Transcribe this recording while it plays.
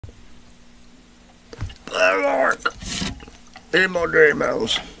Lark. Emo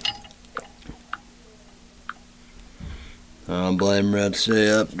Dreamos. I don't blame Red State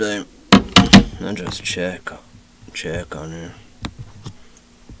Update. I just check on her.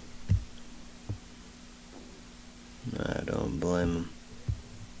 I don't blame him.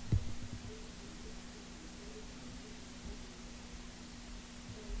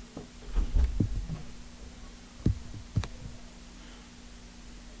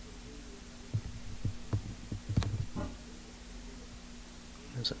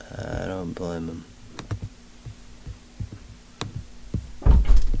 I don't blame him.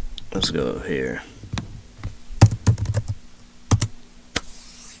 Let's go here.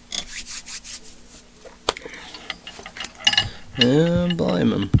 I don't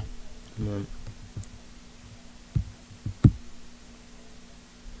blame him. Come on.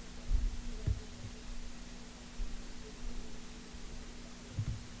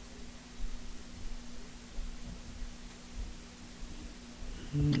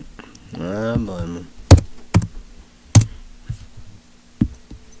 I blame him.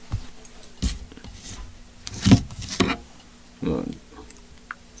 Come on.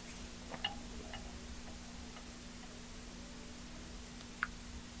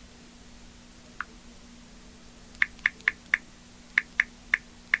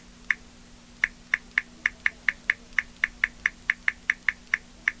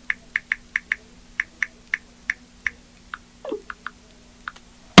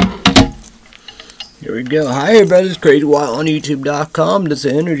 Here we go. Hi everybody, it's Crazy Wild on YouTube.com. This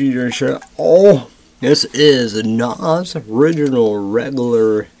is Energy Drink Show. Oh, this is a NOS original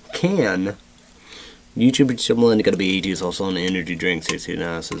regular can. YouTube is similar and got to be 80. It's also an energy drink. 60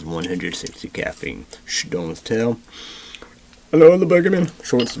 ounces, 160 caffeine. Don't tell. Hello, the Buggerman.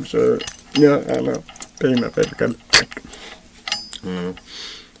 Shorts and shirt. Yeah, I know. Pay my favorite kind.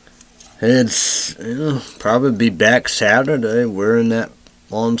 It's probably be back Saturday wearing that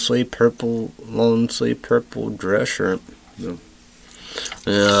long sleeve purple dress shirt.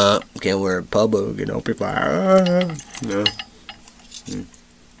 Can't wear a public, people are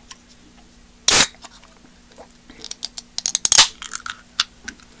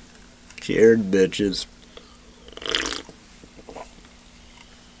Cheers, bitches.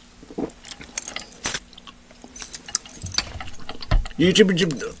 YouTube.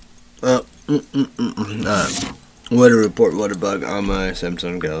 Weather report, weather bug on my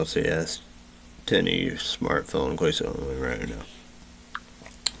Samsung Galaxy S10e smartphone. Quite right now.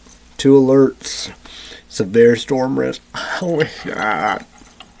 2 alerts. Severe storm risk. Oh my God.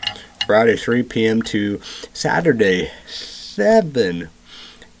 Friday 3 p.m. to Saturday 7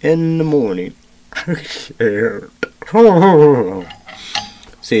 in the morning. COMMUTER.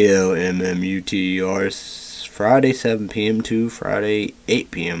 Friday 7 p.m. to Friday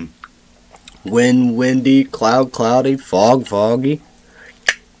 8 p.m. Wind, windy, cloudy, foggy.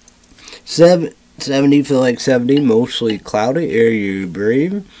 70 feel like 70, mostly cloudy, air you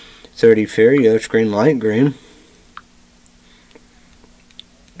breathe. 30 fair, yellow green, light green.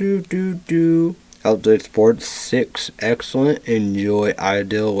 Outdoor sports 6, excellent. Enjoy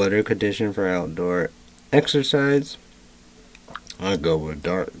ideal weather condition for outdoor exercise. I go with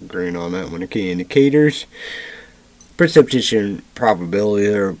dark green on that one. Key indicators. Precipitation probability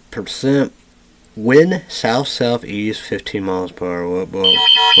or percent. Wind south-southeast 15 miles per hour.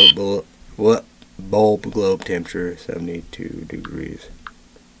 What bulb globe temperature 72 degrees.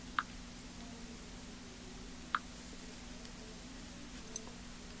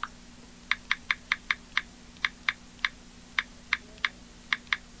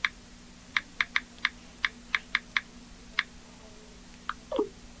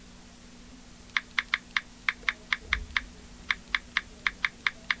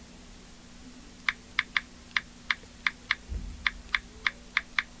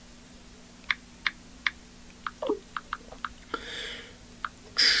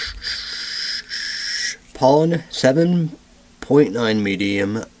 Pollen 7.9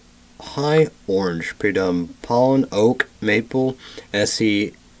 medium, high orange, predominant pollen oak, maple,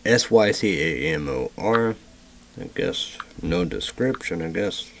 SYCAMOR. I guess no description. I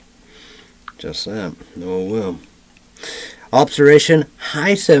guess just that. Oh well. Observation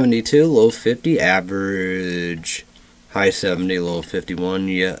high 72, low 50, average high 70, low 51.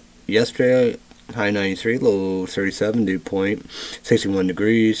 Yesterday. High 93, low 37, dew point 61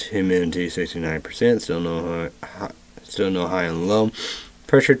 degrees, humidity 69%, still no high and low.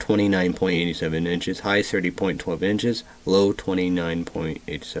 Pressure 29.87 inches, high 30.12 inches, low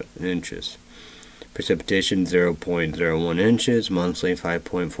 29.87 inches. Precipitation 0.01 inches, monthly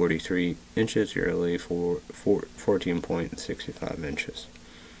 5.43 inches, yearly 14.65 inches.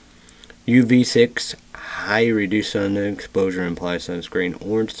 UV6 high reduced sun exposure implies sunscreen.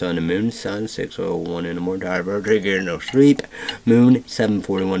 Orange sun and moon. Sun 6:01 in the morning. However, getting no sleep. Moon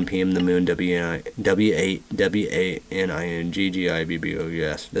 7:41 p.m. The moon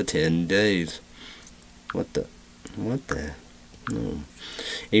WANINGGIBBOUS. The 10 days. What the? No.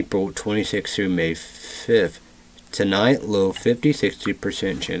 April 26th through May 5th. Tonight, low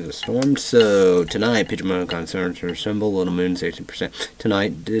 50-60% chance of storm. So tonight, picture moon concerns or symbol, little moon 60%.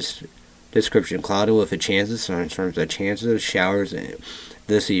 Tonight, this description: cloudy with a chance of thunderstorms, a chance of showers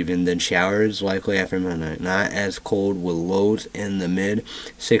this evening, then showers likely after midnight. Not as cold with lows in the mid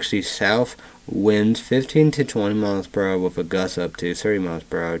 60s south. Winds 15 to 20 miles per hour with a gust up to 30 miles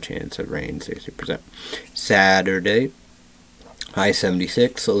per hour. Chance of rain 60%. Saturday. High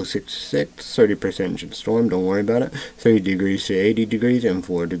 76, low 66, 30% chance of storm, don't worry about it. 30 degrees to 80 degrees and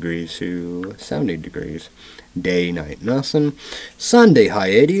 4 degrees to 70 degrees. Day, night, nothing. Sunday, high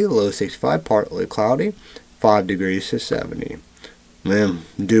 80, low 65, partly cloudy, 5 degrees to 70. Man,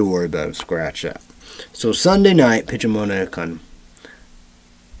 do worry about it, scratch that. So Sunday night, picture moon icon.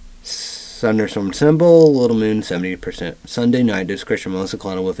 Thunderstorm symbol, little moon 70%. Sunday night, description: mostly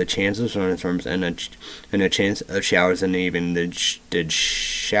cloudy with a chance of thunderstorms and a chance of showers in the evening. The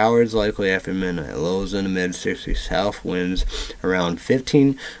showers likely after midnight. Lows in the mid 60s. South winds around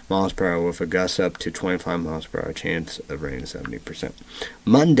 15 miles per hour with a gust up to 25 miles per hour. Chance of rain 70%.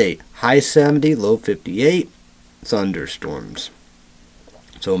 Monday, high 70, low 58. Thunderstorms.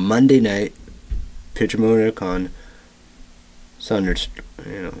 So Monday night, picture moon icon. Thunderstorm.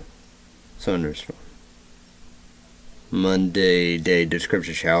 Monday day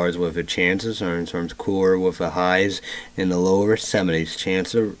description: showers with a chance of thunderstorms, cooler with a highs in the lower 70s,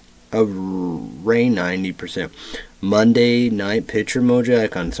 chance of rain 90%. Monday night picture emoji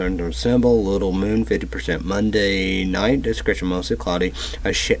icon, thunderstorm symbol, little moon 50%. Monday night description: mostly cloudy,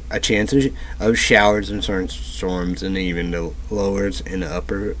 a chance of showers and thunderstorms in the evening, the lowers in the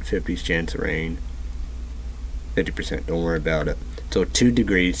upper 50s, chance of rain 50%. Don't worry about it. So 2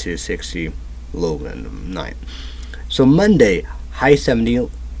 degrees to 60, low in the night. So Monday, high 70,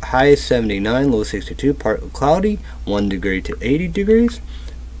 high 79, low 62, partly cloudy, 1 degree to 80 degrees.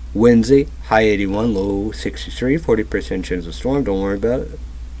 Wednesday, high 81, low 63, 40% chance of storm. Don't worry about it.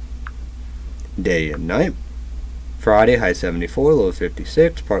 Day and night. Friday, high 74, low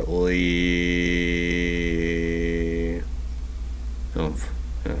 56, partly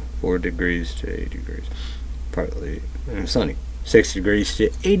 4 degrees to 8 degrees. Partly sunny. 6 degrees to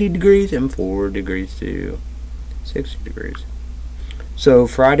 80 degrees and 4 degrees to 60 degrees. So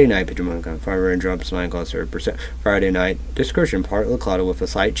Friday night, picture moon icon, 5 raindrops, 9 clouds, 30%. Friday night, description: partly cloudy with a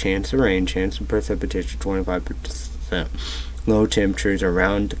slight chance of rain, chance of precipitation 25%. Low temperatures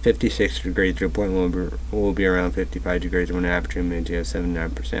around 56 degrees, dew point will be around 55 degrees when average humidity of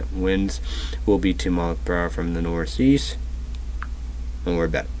 79%. Winds will be 2 miles per hour from the northeast. And we're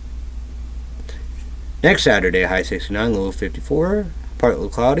back. Next Saturday, high 69, low 54, partly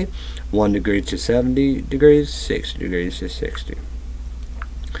cloudy, 1 degree to 70 degrees, 6 degrees to 60.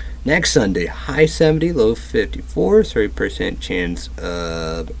 Next Sunday, high 70, low 54, 30% chance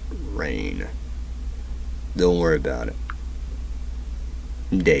of rain. Don't worry about it.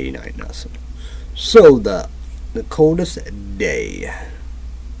 Day, night, nothing. So the coldest day.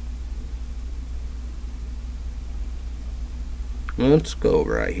 Let's go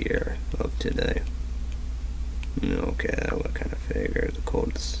right here of today. Okay, what kind of figure? The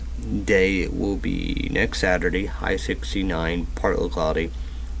coldest day will be next Saturday, high 69, partly cloudy,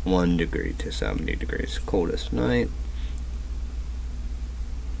 1 degree to 70 degrees. Coldest night.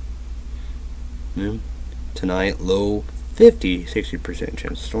 Tonight, low 50, 60%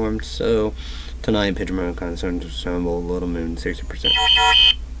 chance of storm. So tonight, picture moon icon, symbol, little moon 60%.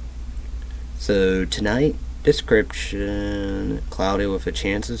 So tonight, description: cloudy with a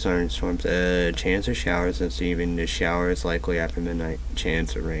chance of thunderstorms, a chance of showers this evening, the showers likely after midnight,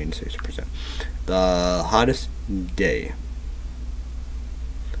 chance of rain 60%. The hottest day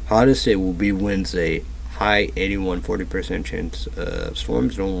will be Wednesday, high 81, 40% chance of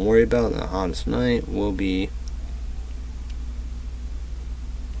storms. Don't worry about it. The hottest night will be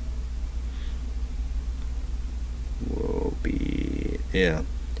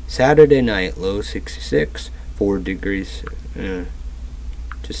Saturday night, low 66, 4 degrees to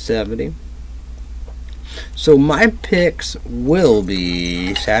 70. So my picks will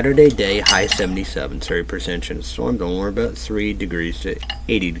be Saturday day, high 77, 30% chance of storm. Don't worry about it. 3 degrees to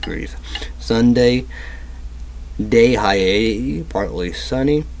 80 degrees. Sunday day, high 80, partly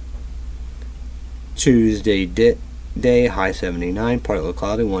sunny. Tuesday day, high 79, partly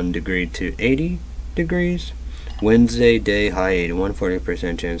cloudy, 1 degree to 80 degrees. Wednesday day, high 81,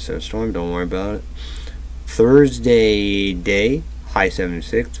 40% chance of storm. Don't worry about it. Thursday day, high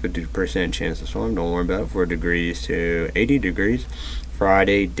 76, 50% chance of storm. Don't worry about it. 4 degrees to 80 degrees.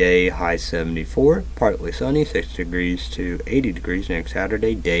 Friday day, high 74, partly sunny, 6 degrees to 80 degrees. Next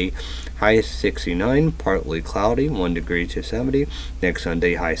Saturday day, high 69, partly cloudy, 1 degree to 70. Next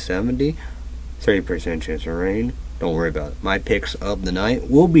Sunday, high 70, 30% chance of rain. Don't worry about it. My picks of the night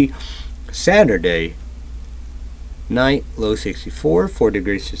will be Saturday night, low 64, 4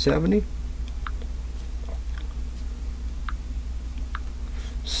 degrees to 70.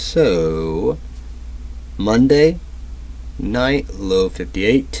 So, Monday night, low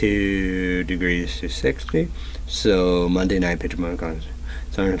 58, 2 degrees to 60. So, Monday night, picture moon,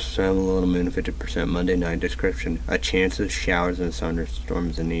 sun, little moon, 50%. Monday night description, a chance of showers and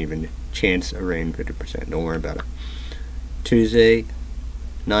thunderstorms and even chance of rain, 50%. Don't worry about it. Tuesday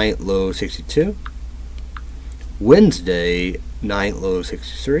night, low 62. Wednesday night, low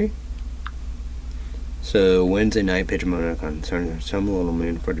 63. So Wednesday night, picture moon, some little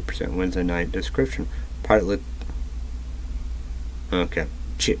moon, 40%. Wednesday night description, partly. Okay,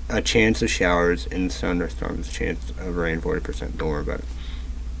 a chance of showers and thunderstorms, chance of rain, 40%. Don't worry about it.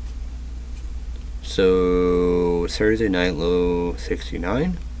 So Thursday night, low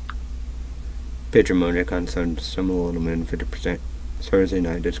 69. Picture moon, some little moon, 50%. Thursday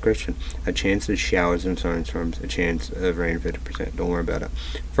night description, a chance of showers and thunderstorms, a chance of rain, 50%. Don't worry about it.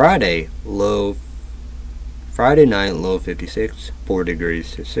 Friday night, low 56, 4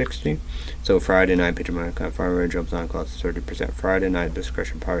 degrees to 60. So Friday night, picture moon, fire rain jumps on clouds, 30%. Friday night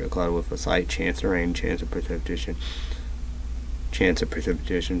discretion, partly cloud with a slight chance of rain, chance of precipitation,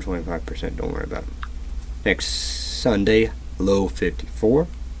 25%. Don't worry about it. Next Sunday, low 54.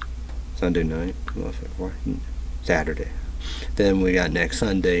 Sunday night, low 54. Saturday. Then we got next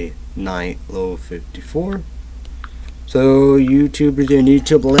Sunday night, low 54. So YouTubers and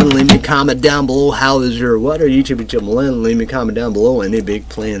YouTube land, leave me a comment down below. What are YouTube land? Leave me a comment down below. Any big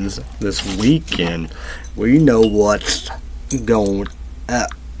plans this weekend? We know what's going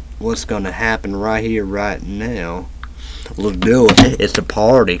to happen right here, right now. Let's do it. It's a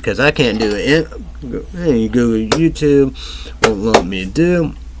party, because I can't do it. Google YouTube won't let me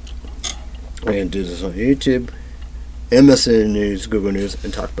do. I can do this on YouTube, MSN News, Google News,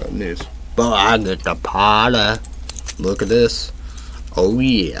 and talk about news. But I get the party. Look at this. Oh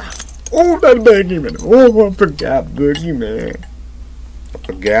yeah. Oh, that boogeyman. Oh, I forgot boogeyman. I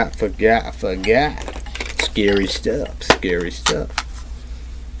forgot. Scary stuff.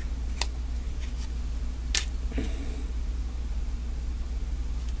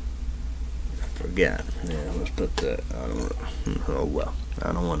 I forgot. Yeah, let's put that. Oh well.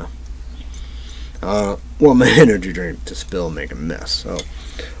 I don't want my energy drink to spill and make a mess. So,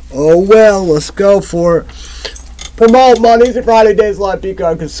 oh well, let's go for it. Promote Mondays and Friday Days Live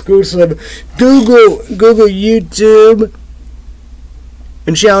Peacock exclusive. Google YouTube.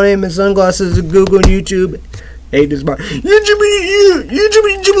 And shout name and sunglasses at Google and YouTube. Hate this bar. YouTube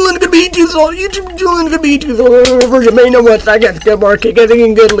version may know what I got good market.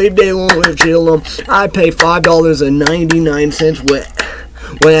 Getting good leave day long live chill. I pay $5.99 with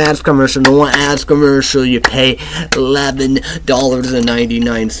ads commercial. No ads commercial, you pay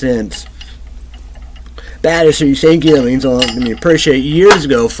 $11.99. Baddest, so you thank you. That means a lot to me. Appreciate. Years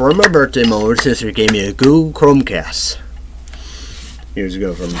ago, for my birthday, my older sister gave me a Google Chromecast. Years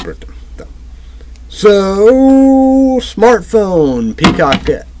ago, for my birthday. So, smartphone, Peacock,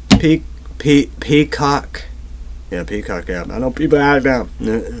 Peacock. Yeah, Peacock app. I know people have it now.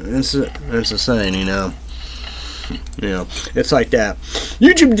 It's a saying, you know. It's like that.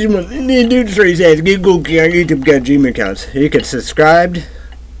 YouTube, do 3 things. Google, YouTube got Gmail accounts. You can subscribe,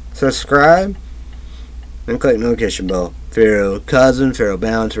 and click notification bell. Pharaoh cousin, Pharaoh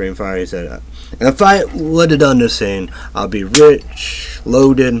Bounce, Rainfire, set up. And if I would have done this thing, I'll be rich,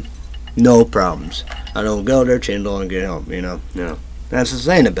 loaded, no problems. I don't go there, channel and get help, you know. That's the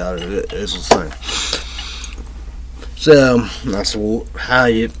saying about it. It's the saying. So that's how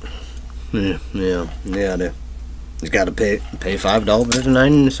you. You gotta pay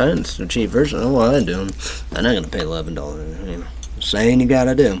 $5.90, the cheap version. That's what I'm doing. I'm not gonna pay $11. Saying you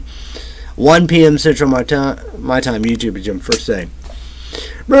gotta do. 1 p.m. Central my time. YouTube is first thing.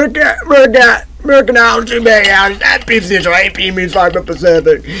 American hours, that piece is 8 p.m. is 5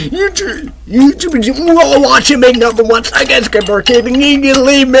 Pacific. YouTube will watch it make number 1 seconds. Keeping you can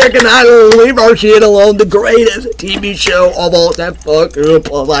leave American Idol, leave our shit alone. The greatest TV show of all that fuck up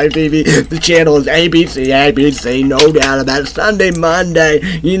on live TV. The channel is ABC, no doubt about it. Sunday, Monday,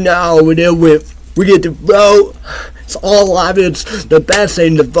 we get to vote. It's all live. It's the best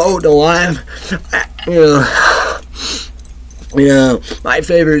thing to vote live. My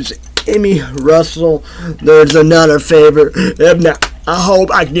favorite is Amy Russell. There's another favorite. If not, I hope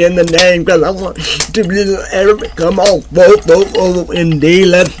I get the name because I want to come on, vote, indeed,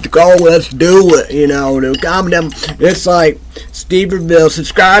 let's go, let's do it, you know, it's like Steverville,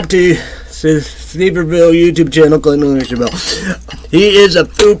 subscribe to Steverville YouTube channel, click on the bell. He is a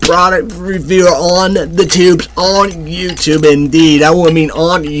food product reviewer on the tubes, on YouTube, indeed, I mean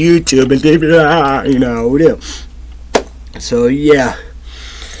on YouTube, and you know, so yeah.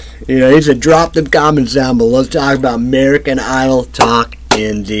 You know, he said drop the comments down below. Let's talk about American Idol talk,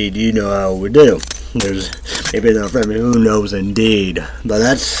 indeed. You know how we do. There's maybe no friend, who knows, indeed. But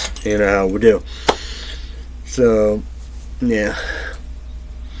that's, you know, how we do. So, yeah.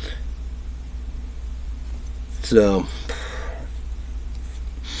 So,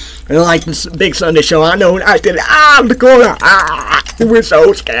 I don't like this Big Sunday show. I know I said, the corner. We're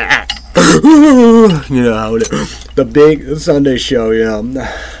so scared. You know how it is. The Big Sunday show, you know,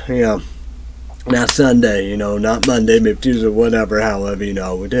 not Sunday, you know, not Monday, maybe Tuesday, whatever, however, you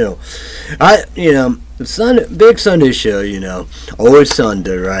know, we do. The Big Sunday show, you know, always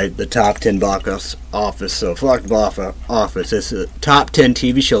Sunday, right? The top 10 box office, so fuck box office. It's the top 10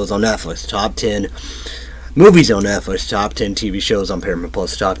 TV shows on Netflix, top 10 movies on Netflix, top 10 TV shows on Paramount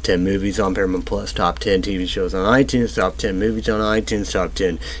Plus, top 10 movies on Paramount Plus, top 10 TV shows on iTunes, top 10 movies on iTunes, top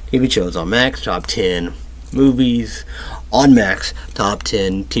 10 TV shows on Max, top 10 movies on Max, top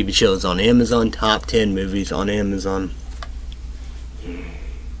 10 TV shows on Amazon, top 10 movies on Amazon,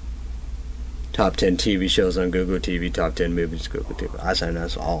 top 10 TV shows on Google TV, top 10 movies Google TV. I say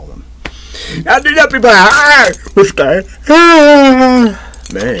that's all of them. I did everybody. We're scared.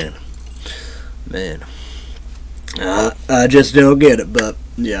 Man. I just don't get it, but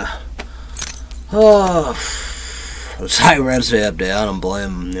yeah. Oh, it's like Wednesday update. I don't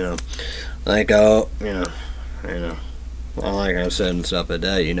blame them, you know. Like, you know. Well, like I said and stuff like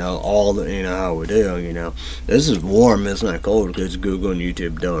that, you know, all the, you know, how we do, you know. This is warm, it's not cold, because Google and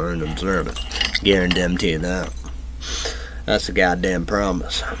YouTube don't observe it. Guarantee you that. That's a goddamn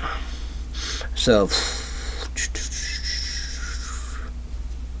promise. So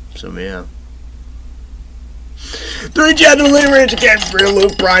yeah. Three gentlemen rich against real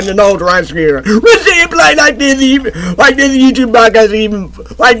Luke Bryan and old Ryan Skeeter. Receive play like this YouTube podcast, even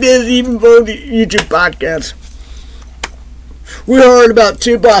for the YouTube podcast. We heard about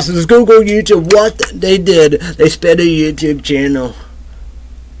two bosses, Google, YouTube, what they did. They spent a YouTube channel.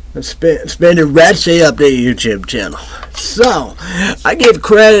 Spend a Red State Update YouTube channel. So, I give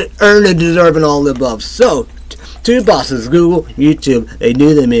credit, earned, and deserving all the above. So, two bosses, Google, YouTube, they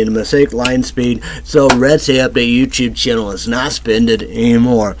knew they made a mistake, line speed, so Red State Update YouTube channel is not spended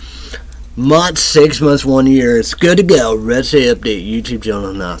anymore. Months, 6 months, 1 year, it's good to go. Red State Update YouTube channel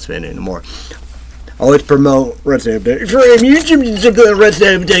is not spended anymore. Always promote Red State Update. If you're in YouTube, Red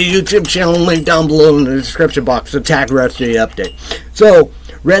State Update YouTube channel, link down below in the description box to tag Red State Update. So,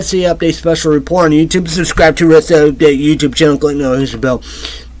 Red State Update special report on YouTube. Subscribe to Red State Update YouTube channel, click the notification bell.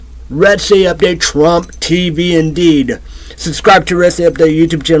 Red State Update Trump TV, indeed. Subscribe to Red State Update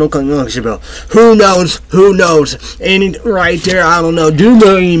YouTube channel, click the notification bell. Who knows? Any right there, I don't know. Do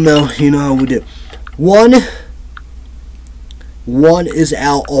my email, you know how we do. One is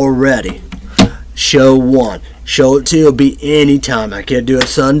out already. Show 1. Show 2 will be anytime. I can't do it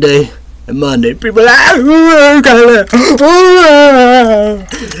Sunday and Monday. People are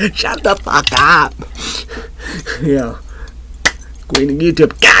shut the fuck up. Yeah. Queen of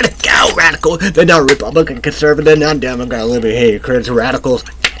YouTube. Gotta go, radical. They're not Republican, conservative, they're not Democrat, liberty, hey, Christians, radicals.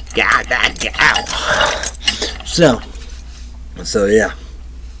 Gotta go. So yeah.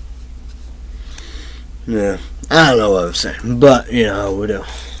 Yeah. I don't know what I'm saying, but you know we do.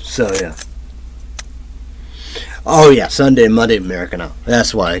 So yeah. Oh yeah, Sunday, Monday, American Idol.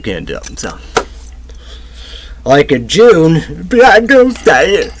 That's why I can't do it. So, like in June, I go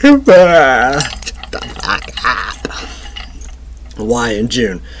say it. Shut the fuck up. Why in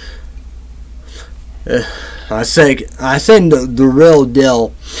June? I say the real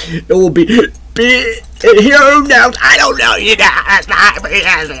deal. It will be here. Who knows? I don't know. You guys,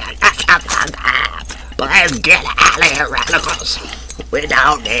 but let's get out of here, radicals. We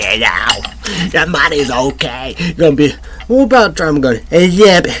don't need now. That money's okay. Gonna be. What about Trump going? Hey,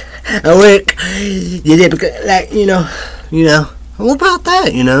 yeah, like you know. What about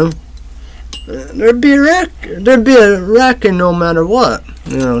that? You know, there'd be a wrecking no matter what.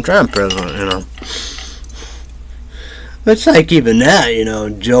 You know, Trump president. You know, it's like even that. You know,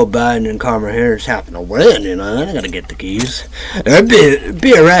 Joe Biden and Kamala Harris happen to win. You know, they're gonna get the keys. There'd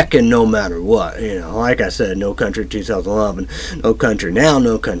be a wrecking no matter what. You know, like I said, no country 2011, no country now,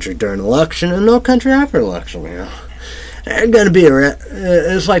 no country during election, and no country after election. You know, They're gonna be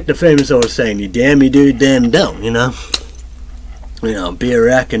it's like the famous old saying, you damn you do, you damn you don't, you know? You know, be a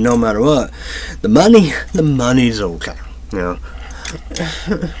wreck and no matter what. The money's okay, you know?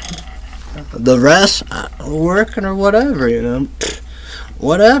 The rest, working or whatever, you know?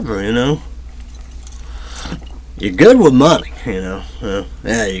 Whatever, you know? You're good with money, you know?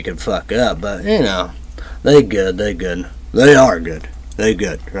 Yeah, you can fuck up, but, you know, they good. They are good. They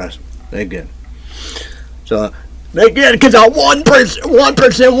good, trust me. They good. So, they good because I'm 1%,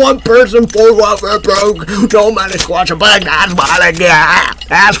 1% for what we're broke. No money squash a bug, that's why they good.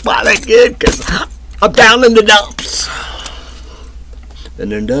 That's why they good, because I'm down in the dumps. Been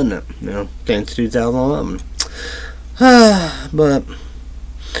there, done that, you know, since 2011. But,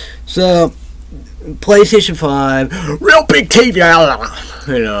 so, PlayStation 5, real big TV,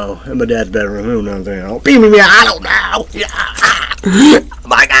 you know, in my dad's bedroom, who knows, you know, beam me, I don't know, yeah,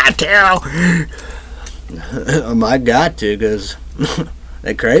 I got to, I got to, because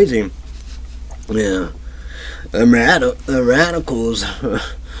they're crazy, yeah, the radicals,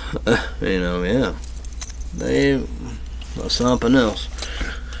 you know, yeah, they are something else,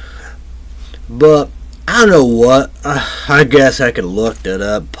 but, I don't know what, I guess I could look that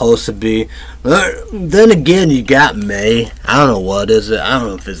up, supposed to be, then again you got May, I don't know what is it, I don't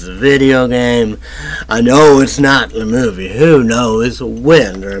know if it's a video game, I know it's not the movie, who knows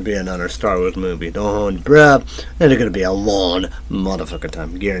when there'll be another Star Wars movie, don't hold your breath, and it's gonna be a long motherfucking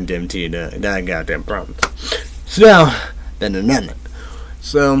time, guarantee you that goddamn promise. So, then another,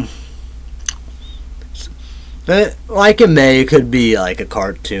 so, like in May, it could be like a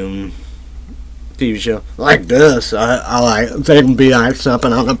cartoon TV show like this. I like they can be like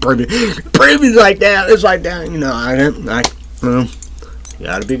something on the previews like that. It's like that, you know.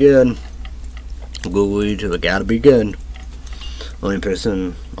 Gotta be good. Google YouTube, it gotta be good. Only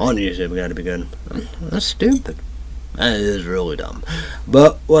person on YouTube gotta be good. That's stupid. That is really dumb.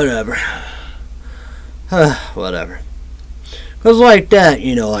 But whatever. Whatever. Cause like that,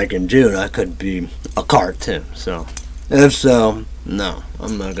 you know, like in June, I could be a cartoon. So if so, no,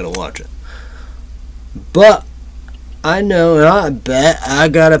 I'm not gonna watch it. But I know, and I bet I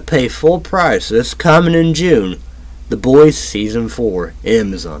gotta pay full price. It's coming in June. The Boys Season 4,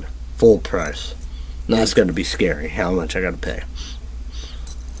 Amazon, full price. That's gonna be scary. How much I gotta pay?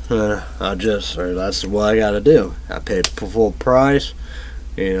 That's what I gotta do. I pay full price.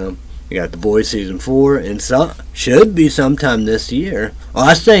 You know, you got The Boys Season 4, and should be sometime this year. Well,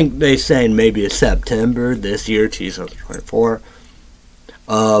 I think they saying maybe it's September this year, 2024.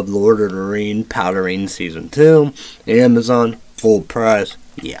 Of Lord of the Rings, Powder Ring Season 2, Amazon, full price,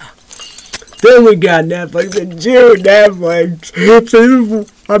 yeah. Then we got Netflix in June, Netflix,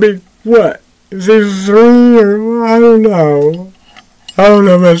 I mean, what? Season 3, or I don't know. I don't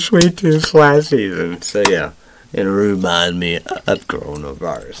know about Sweet Tooth last season, so yeah. It reminds me of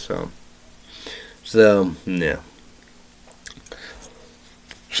coronavirus, so, yeah.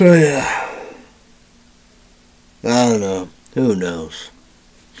 So, yeah. I don't know. Who knows?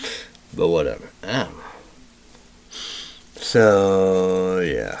 But whatever. I don't know. So,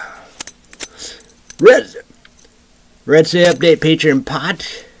 yeah. Red State Update featuring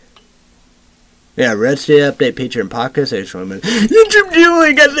pot. Yeah, Red State Update featuring podcast. YouTube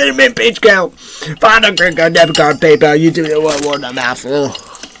Julie got the main page count. Find a credit card, debit card, PayPal, YouTube, what word I'm after.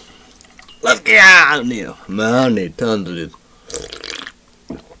 Let's get out of here. Man, I need tons of this.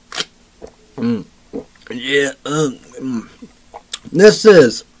 Yeah, this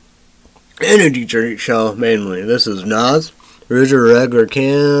is Energy Drink Show, mainly. This is Nas, Richard Regular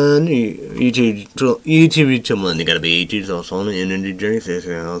Can, YouTube Monday, gotta be 18 sauce on the energy drinks, 6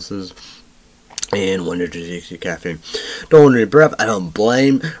 ounces, and 160 caffeine. Don't want any prep, I don't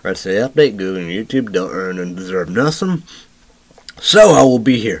blame. Red State Update, Google and YouTube don't earn and deserve nothing. So I will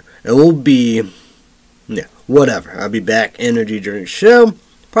be here. It will be, yeah, whatever. I'll be back, Energy Drink Show.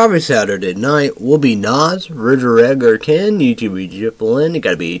 Probably Saturday night will be Nas, Richard Regular Ken, YouTube Triple N. It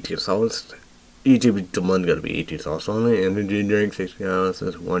gotta be 18 sauce. YouTube Triple N gotta be 18 sauce only. Energy drink, 60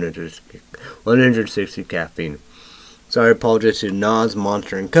 ounces, 160 caffeine. Sorry, apologize to Nas,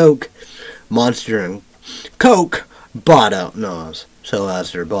 Monster and Coke. Monster and Coke bought out Nas, so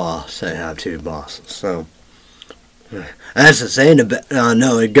as their boss, they have two bosses. So that's the saying about.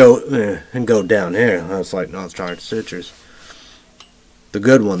 No, it go down here. That's like Nas Charged Citrus. The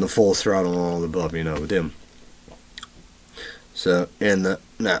good one, the full throttle, all above, you know, with him. So, and that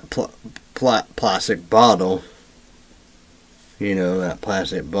plastic bottle, you know, that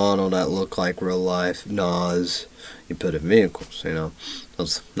plastic bottle that looked like real life Nas, you put in vehicles, you know.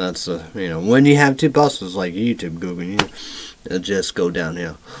 That's you know, when you have two buses like YouTube, Google, it'll just go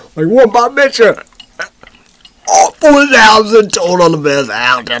downhill. Like, what my mission? Oh, 4,000 total on the best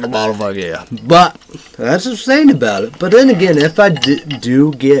out of the motherfucker, yeah. But that's the thing about it. But then again, if I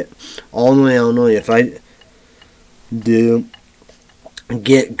do get only if I do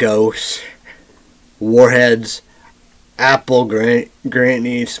get Ghosts, Warheads, Apple,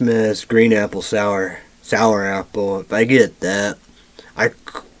 Granny Smith's Green Apple Sour Apple, if I get that, I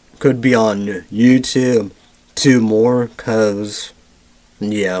could be on YouTube 2 more, cause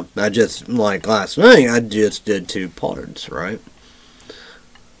yeah, I just, like last night, I just did 2 parts, right?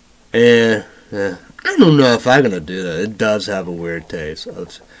 And I don't know if I'm gonna do that. It does have a weird taste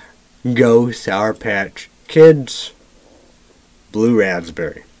of Ghost, Sour Patch Kids, Blue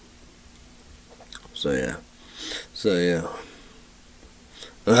Raspberry. So yeah.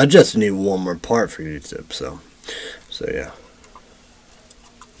 I just need 1 more part for YouTube, so yeah.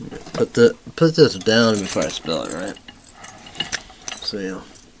 Put this down before I spell it, right? So yeah.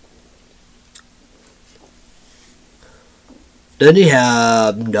 Then you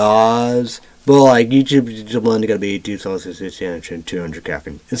have Nas, but like YouTube is only gonna be 82 Celsius, 60 and 200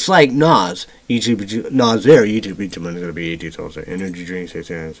 caffeine. It's like Nas. Nas there. YouTube is only gonna be 82 Celsius, energy drink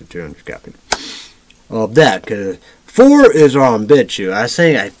 60 and 200 caffeine. Of that, cause 4 is on BitChute. I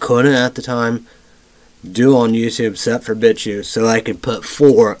say I couldn't at the time do on YouTube except for BitChute, so I could put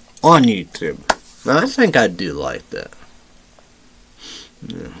 4 on YouTube. Now, I think I do like that.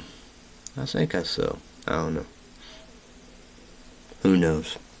 Yeah, I think I so. I don't know. Who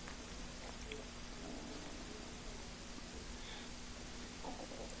knows?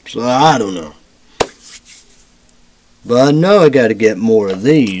 So I don't know. But I know I gotta get more of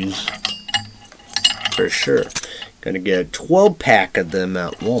these. For sure. Gonna get a 12-pack of them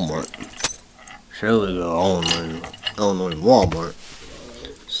at Walmart. Surely go online Walmart.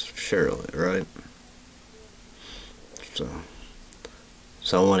 Surely, right? So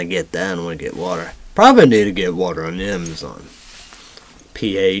I want to get that and I want to get water. Probably need to get water on Amazon.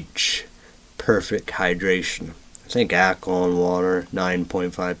 pH, perfect hydration. I think alkaline water,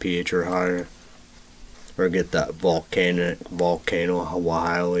 9.5 pH or higher. Or get that volcano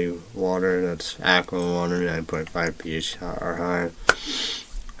Hawaii water. That's alkaline water, 9.5 pH or higher.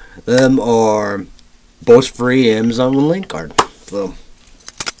 Them are both free Amazon with link card. So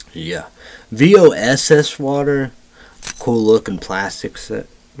yeah, VOSS water, cool looking plastic set,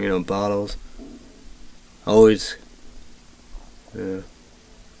 bottles. Always, yeah.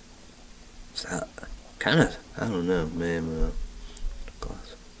 So kind of, I don't know, man.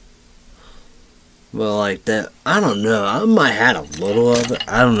 Well, like that, I don't know. I might have a little of it.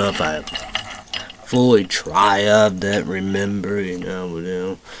 I don't know if I fully try of that. Remember,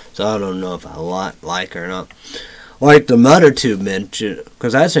 So I don't know if I like or not. Like the Mother 2 mentioned,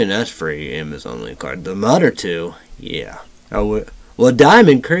 because I think that's free Amazon link card. The Mother 2, yeah. Well,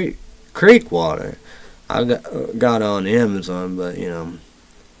 Diamond Creek water, I got on Amazon, but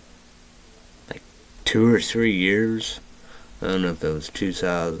like 2 or 3 years. I don't know if it was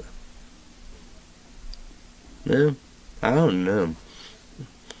 2000. No, I don't know.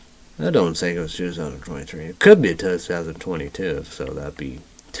 I don't think it was 2023. It could be 2022, so that'd be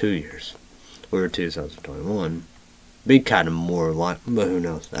 2 years. Or 2021. Be kind of more like, but who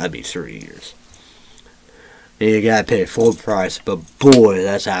knows? That'd be 3 years. And you gotta pay full price, but boy,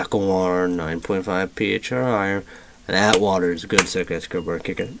 that's alkaline water, 9.5 pH or higher. And that water is good, so that's good work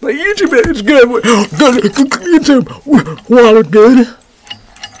kicking. But YouTube is good. YouTube water good.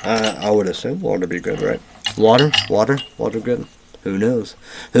 I would assume water be good, right? Water good. Who knows?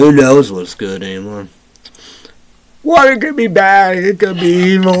 Who knows what's good anymore? Water could be bad. It could be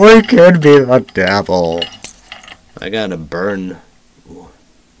evil. It could be the devil. I gotta burn. Ooh,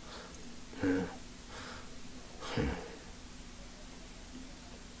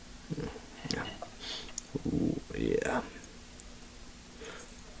 yeah.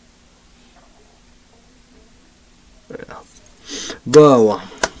 But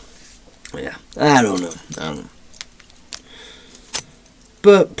yeah, I don't know.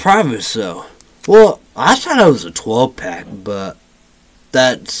 But probably so. Well, I thought it was a 12-pack, but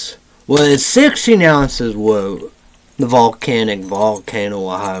it's 16 ounces with the volcano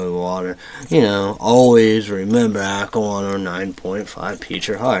Ohio water. Always remember alkaline water 9.5 pH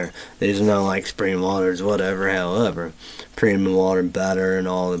or higher. These are not like spring waters, whatever, however. Premium water better and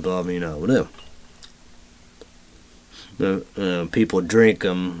all the above, whatever. People drink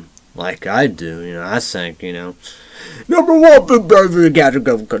them like I do, I think, Number 1 food burger, Gadget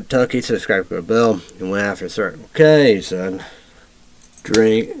Go from Kentucky, subscribe to the bell, and went after Circle K, son.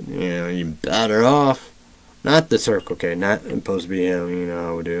 Drink, you better off. Not the Circle K, not supposed to be him,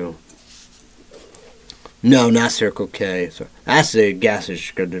 how we do. No, not Circle K. So that's the gas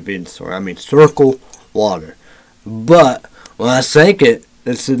convenience store. I mean, Circle Water. But when I think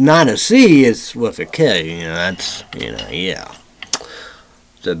it's not a C, it's with a K. You know, that's, you know, yeah.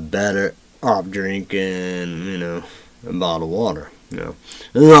 It's a better off drinking, you know, a bottle of water. You know,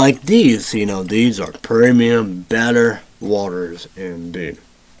 and like these, you know, these are premium, better waters indeed.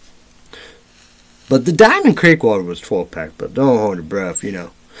 But the Diamond Creek water was 12-pack, but don't hold your breath, you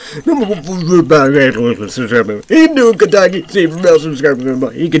know. Number one food bag, he can do it, Kentucky. See for real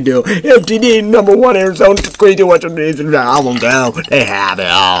subscribers, he can do it. FTD number one Arizona, crazy watch on these album down. They have it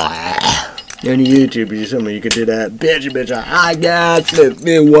all. On YouTube, you some of you could do that. Bitch, I got this.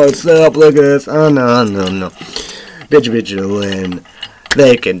 What's up? Look at this. Oh no. Bitch, when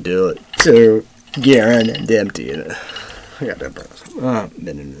they can do it too. Guaranteed. I got that problem.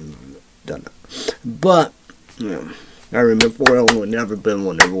 Done that. But, yeah. I remember 4 Illinois never been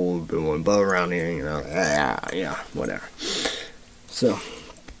one, never will be one, but around here, you know, yeah, whatever. So,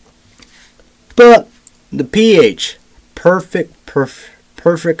 but the pH, perfect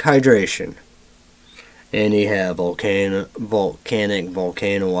hydration, and you have volcano,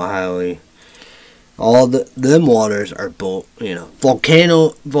 Ohio. All them waters are both, you know,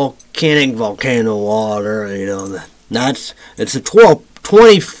 volcano water. You know, it's a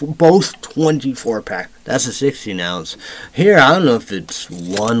 24-pack. That's a 16 ounce. Here, I don't know if it's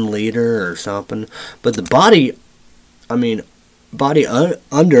 1 liter or something, but the Body Under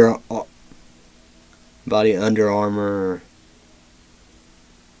Armour,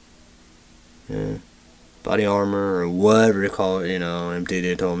 yeah, Body Armor or whatever you call it, you know,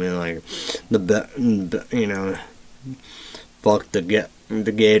 MTD told me, like, you know, fuck the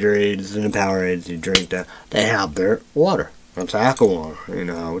Gatorades and the Powerades, you drink that, they have their water. That's aqua water, you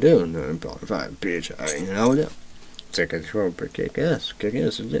know how we do, and probably 5 pH, you know how we do. Take a short per kick ass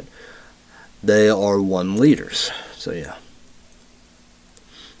is it. They are 1 liters, so yeah.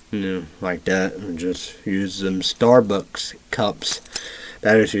 You know, like that, and just use them Starbucks cups.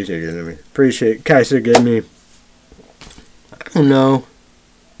 That is you taking me. Appreciate Kaiser gave me, I don't know,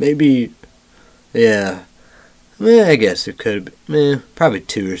 maybe, yeah. I guess it could be, probably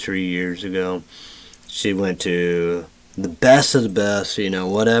 2 or 3 years ago. She went to the best of the best, you know,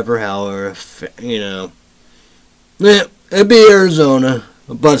 whatever, however, you know. It'd be Arizona,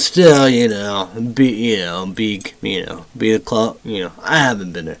 but still, you know, be a club, you know. I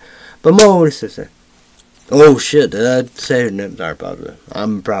haven't been there. But my older sister, oh shit, did I say her name? Sorry about that.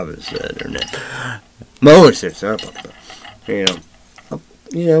 I'm probably said her name. My older sister, you know,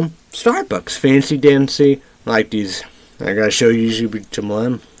 Starbucks, fancy dancy, like these, I gotta show you usually to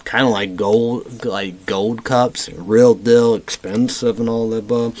one. Kind of like gold cups, real deal, expensive and all that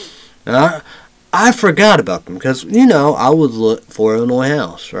above. And I forgot about them because, you know, I was look for Illinois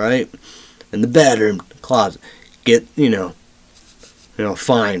house, right? In the bedroom, closet, get, you know,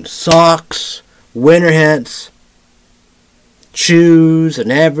 find socks, winter hats, shoes,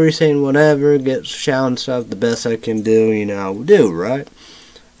 and everything, whatever. Get shower stuff the best I can do, you know, right?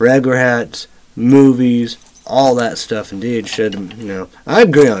 Regular hats, movies. All that stuff indeed should, you know, I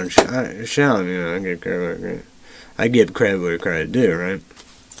agree on Sean, you know, I give credit where credit due, right?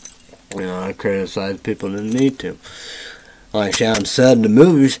 You know, I criticize people that need to. Like Sean said, the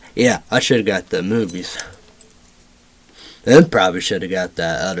movies, yeah, I should have got the movies. Then probably should have got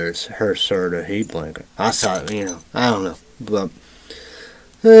that her sort of heat blanket. I saw it, you know, I don't know, but,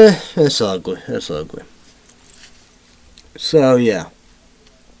 it's ugly, So, yeah.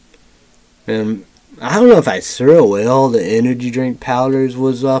 And I don't know if I threw away all the energy drink powders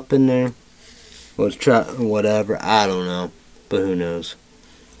was up in there. Whatever. I don't know. But who knows.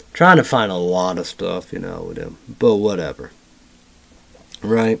 Trying to find a lot of stuff, you know, with him. But whatever.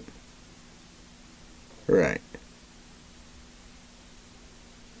 Right? Right.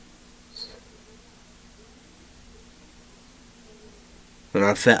 And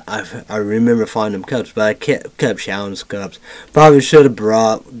I remember finding them cups, but I kept showering the cups. Probably should have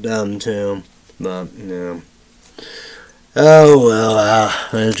brought them to him. But, no. Oh, well,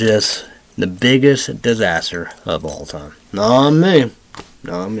 it's just the biggest disaster of all time. Not me.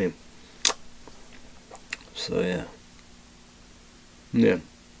 So, yeah. Yeah.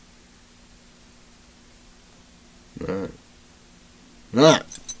 Alright.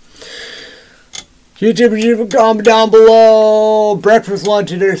 YouTube, comment down below. Breakfast,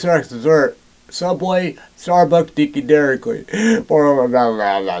 lunch, and dinner, snacks, dessert. Subway, Starbucks, Dickey, Dairy Queen. Blah, blah,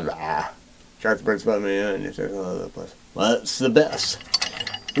 blah, blah. Sharks, birds, put me in. What's the best?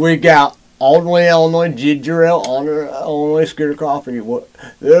 We got all the way Illinois, Ginger Ale, Honor, Illinois, Scooter Coffee.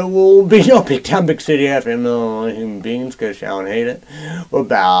 There will be no big town, big city FM, Illinois human beings, because Sean hate it. We're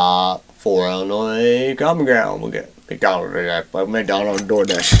about 4 Illinois common ground. We'll get McDonald's, McDonald's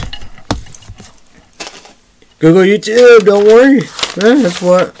DoorDash. Google YouTube, don't worry. That's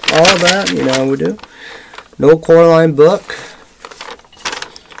what all that, we do. No Coraline book.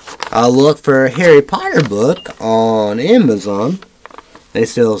 I'll look for a Harry Potter book on Amazon. They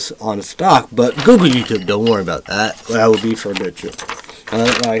still on stock, but Google YouTube, don't worry about that. That would be for good.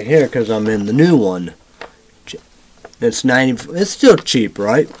 Right here, because I'm in the new one. It's still cheap,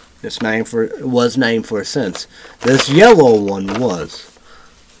 right? It was 94 cents. This yellow one was.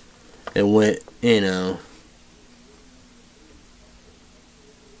 It went,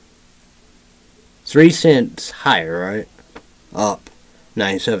 3 cents higher, right? Up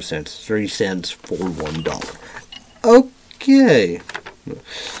 97 cents. 3 cents for $1. Okay.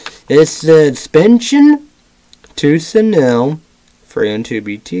 It said suspension to Chanel free on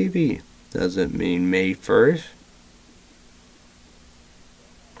Tubi TV. Doesn't mean May 1st.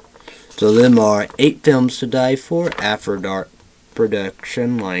 So them are 8 films to die for. After Dark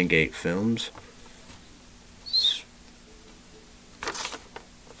production, Lionsgate Films.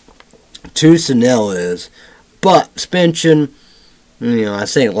 To Chanel is, but suspension. I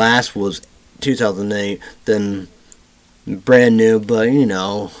think last was 2008. Then brand new, but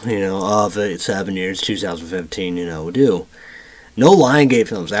of it 7 years, 2015. We do. No Lionsgate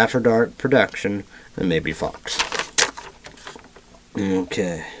Films. After Dark production, and maybe Fox.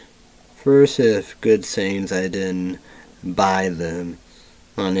 Okay. First, if good sayings, I didn't buy them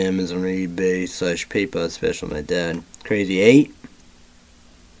on Amazon or eBay / PayPal, especially my dad. Crazy 8.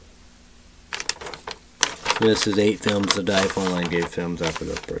 This is 8 films to die for. Lionsgate Films after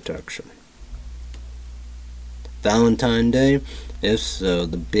the production. Valentine's Day is so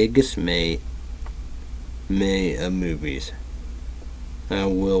the biggest May of movies. I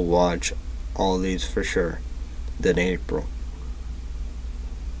will watch all these for sure. Then April.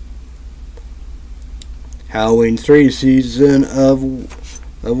 Halloween 3 season of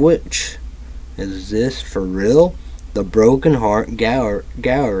which? Is this for real? The Broken Heart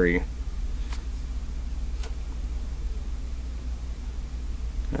Gallery.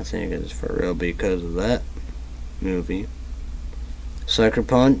 I think it's for real because of that movie. Sucker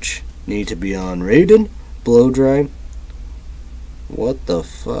Punch. Need to be unrated. Blow Dry. What the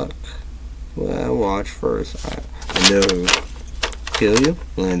fuck? Well, I watch first. I know who. Kill You.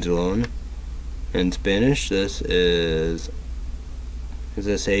 Lands Alone. In Spanish, this is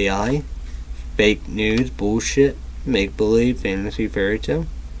this AI? Fake news, bullshit, make-believe, fantasy, fairy tale.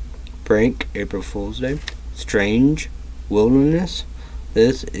 Prank, April Fool's Day. Strange, Wilderness.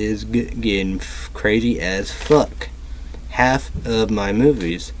 This is getting crazy as fuck. Half of my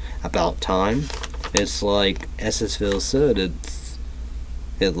movies about time. It's like SSville said,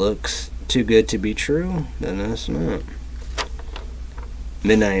 it looks too good to be true, then it's not.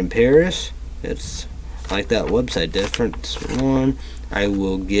 Midnight in Paris. It's like that website, different one. I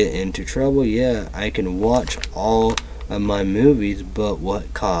will get into trouble. Yeah, I can watch all of my movies, but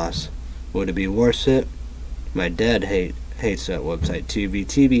what cost? Would it be worth it? My dad hates that website. Tubi.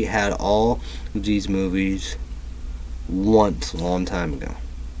 TV had all of these movies once a long time ago.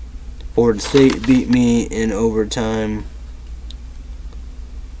 Florida State beat me in overtime.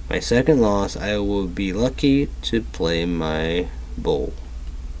 My second loss. I will be lucky to play my bowl.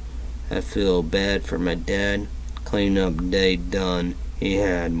 I feel bad for my dad. Cleanup day done. He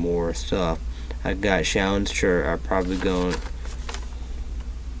had more stuff. I got Shallon's shirt. I'm probably going to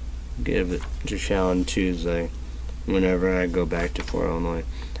give it to Shallon Tuesday whenever I go back to Fort Illinois.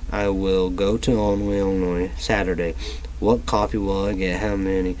 I will go to Illinois Saturday. What coffee will I get? How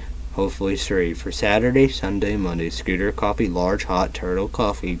many? Hopefully 3. For Saturday, Sunday, Monday. Scooter coffee, large, hot, turtle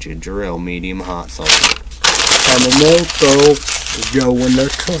coffee, ginger ale, medium, hot, salt. Let's go when they're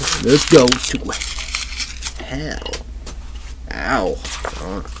coming. Let's go to hell. Ow.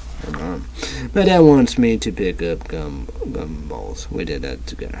 Come on. My dad wants me to pick up gumballs. We did that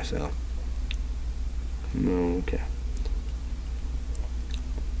together, so. Okay.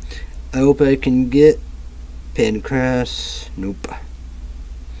 I hope I can get Pancras. Nope.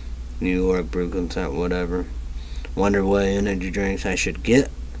 New York, Brooklyn, whatever. Wonder what energy drinks I should get.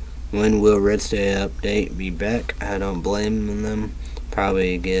 When will Red State Update be back? I don't blame them.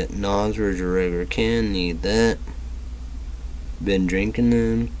 Probably get Nas or regular can. Need that. Been drinking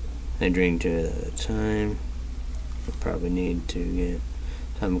them. I drink 2 at a time. I probably need to get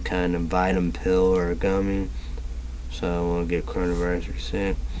some kind of vitamin pill or a gummy. So I won't get coronavirus or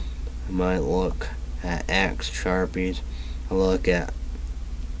sick. I might look at Axe Sharpies. I'll look at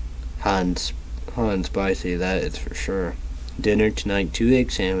hot and spicy. That is for sure. Dinner tonight, 2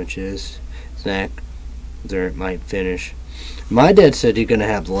 egg sandwiches, snack, dessert might finish. My dad said he's gonna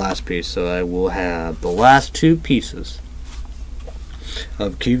have the last piece, so I will have the last 2 pieces.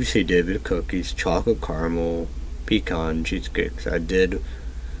 of QVC David cookies, chocolate caramel, pecan cheesecakes. I did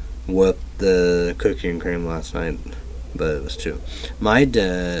whip the cookie and cream last night, but it was two. My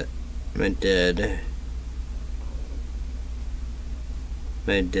dad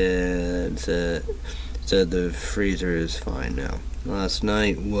said the freezer is fine now. Last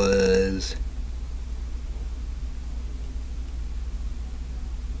night was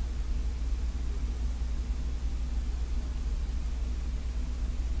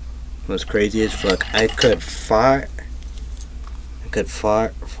crazy as fuck. I couldn't find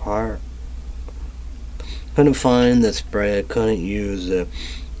the spray. I couldn't use it.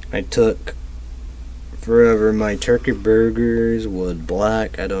 I took forever. My turkey burgers was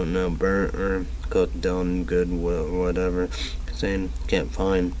black. I don't know, burnt or cooked done good, whatever. Saying can't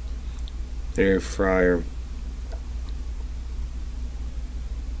find air fryer.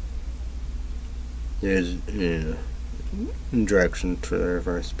 There's direction for the air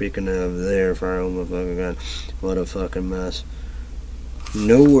fryer. Speaking of the air fryer, oh my fucking god, what a fucking mess.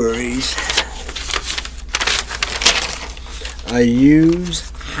 No worries. I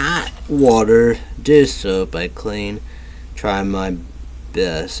use hot water dish soap. I clean. Try my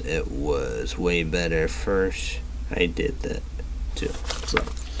best. It was way better first. I did that too. So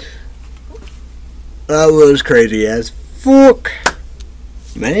that was crazy as fuck.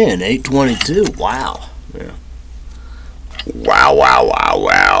 Man, 822. Wow. Yeah.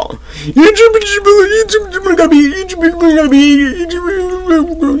 Wow. YouTube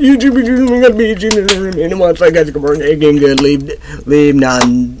gotta be and once I got to come on again, good. Leave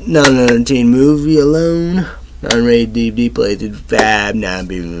 919 movie alone. Unrated DVD plays at 5 9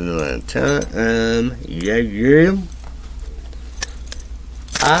 people time. Yeah.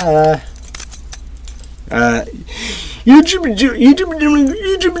 YouTube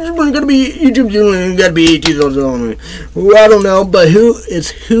gotta be 18 only. I don't know, but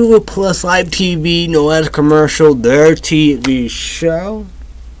it's Hulu Plus Live TV, no ads commercial, their TV show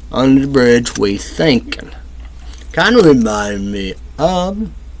Under the Bridge. We thinking. Kind of remind me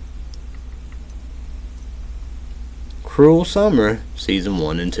of Cruel Summer season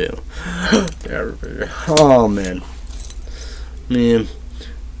 1 and 2. Oh man.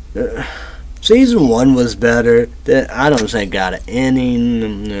 Season 1 was better. I don't think got an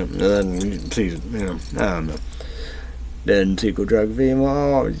ending. Season, I don't know. Then sequel drug female.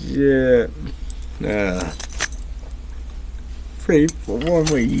 Oh shit. Free for one.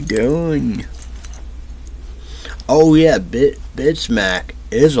 What are you doing? Oh yeah, Bitch Smack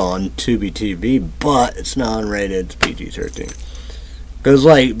is on Tubi TV, but it's not unrated. It's PG-13. Cause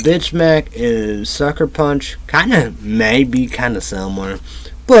like Bitch Smack and Sucker Punch may be kind of similar.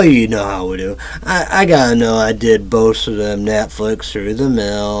 Well, you know how we do. I gotta know I did both of them Netflix through the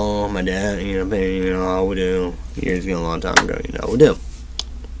mail. My dad, you know how we do. Years ago, a long time ago, you know how we do.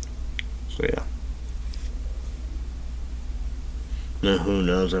 So yeah. Now who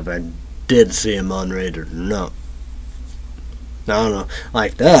knows if I did see him unrated or not. I don't know.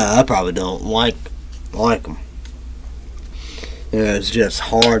 Like that, I probably don't like them. Yeah, it's just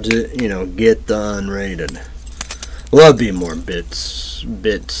hard to, get the unrated. Well, it'd be more bit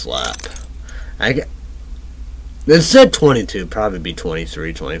slap. It said 22, probably be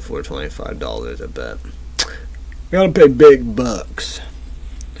 23, 24, $25, I bet. Gotta pay big bucks.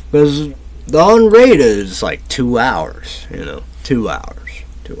 Because the unrated is like 2 hours, 2 hours.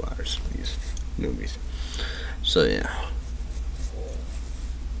 2 hours, these movies. So, yeah.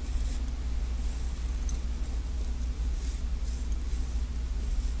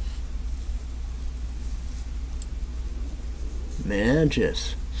 Man,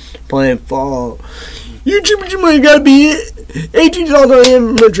 just playing fall. YouTube, you gotta be $18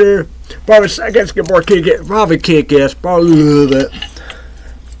 immature. Probably seconds get more kick it. Probably kick ass. Probably a little bit.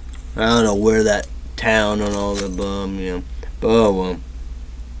 I don't know where that town and all the bum, But oh well.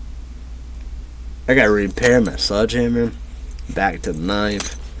 I gotta repair my sledgehammer. Back to the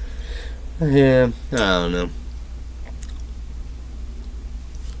knife. Yeah, I don't know.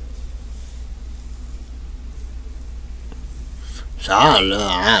 So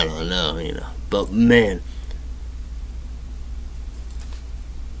I don't know, But man,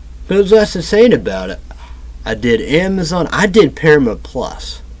 because that's the saying about it. I did Amazon. I did Paramount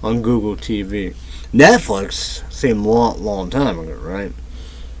Plus on Google TV. Netflix seemed long time ago, right?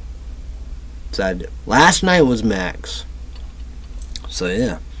 So last night was Max. So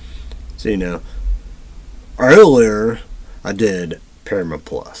yeah. So earlier I did Paramount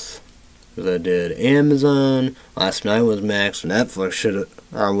Plus. Because I did Amazon. Last night was Max. Netflix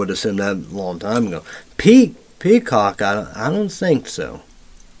I would have seen that a long time ago. Peacock, I don't think so.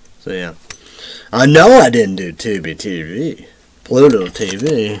 So yeah. I know I didn't do Tubi TV Pluto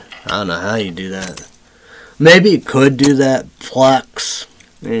TV. I don't know how you do that. Maybe you could do that. Plex.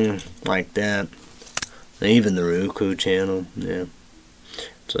 Like that. Even the Roku channel. Yeah.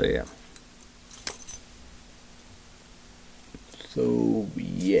 So, yeah. So,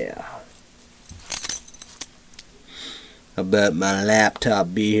 yeah. I bet my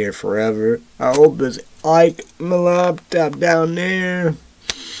laptop be here forever. I hope it's like my laptop down there.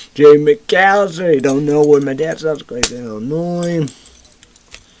 Jay McAllister, he don't know where my dad's house is in Illinois.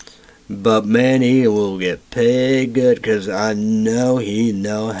 But man, he will get paid good because I know he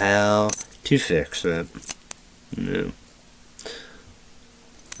know how to fix it. Yeah.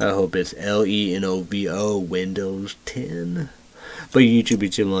 I hope it's Lenovo Windows 10. But YouTube be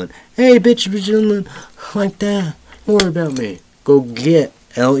chillin'. Hey, bitch, be chillin' like that. Don't worry about me. Go get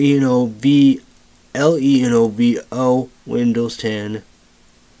Lenovo Windows 10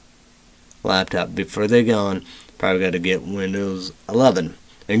 laptop before they're gone. Probably got to get Windows 11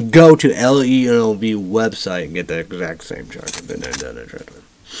 and go to Lenovo website and get the exact same charger. Been there, done it, right?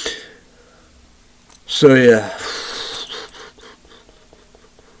 So yeah.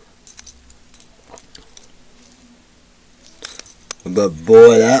 But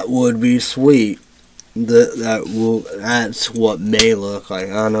boy, that would be sweet. That's what may look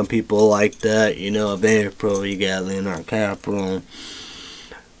like. I know people like that. You know, of April, you got Leonardo DiCaprio.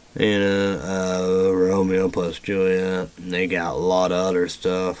 You know, Romeo plus Juliet. And they got a lot of other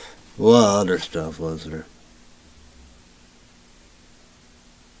stuff. What other stuff was there?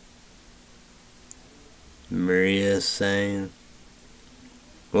 Maria saying,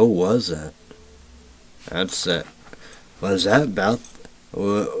 what was that? That's it. Was that about?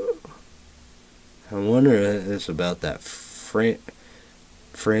 I wonder if it's about that French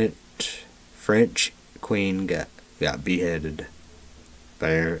queen got beheaded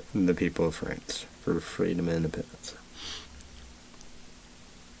by the people of France for freedom and independence.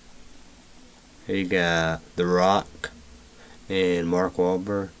 Here you got The Rock and Mark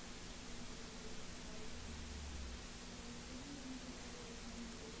Wahlberg.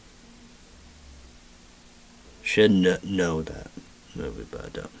 Should know that movie, but I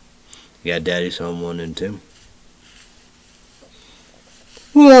don't. You got Daddy's Home 1 and 2.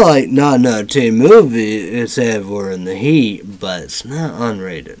 Well, like, not another teen movie. It's Ever in the Heat, but it's not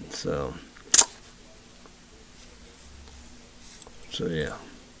unrated, so. So, yeah.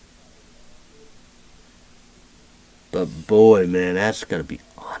 But boy, man, that's gonna be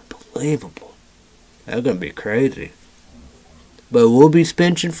unbelievable. That's gonna be crazy. But we'll be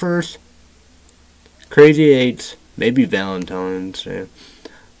spinching first. Crazy Eights, maybe Valentine's. Yeah.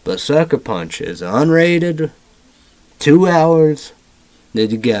 But Sucker Punch is unrated. 2 hours. Then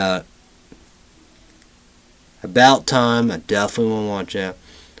you got About Time. I definitely want to watch that.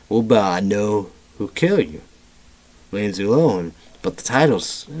 What about I Know Who Killed You? Lindsay Lohan. But the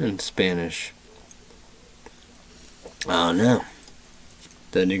title's in Spanish. I don't know.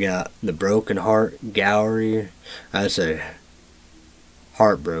 Then you got The Broken Heart Gallery. I say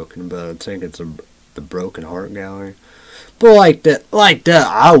Heartbroken, but I think it's The Broken Heart Gallery. But like that,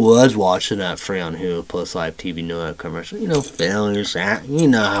 I was watching that free on Hulu Plus Live TV Noah commercial. You know, failures, you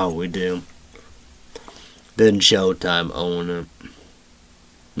know how we do. Then Showtime own it.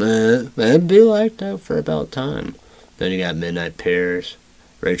 It'd be like that for About Time. Then you got Midnight Paris.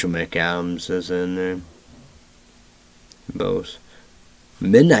 Rachel McAdams is in there. Both.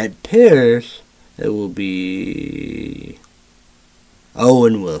 Midnight Paris, it will be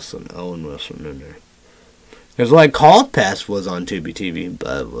Owen Wilson in there. Because like Call Pass was on Tubi TV,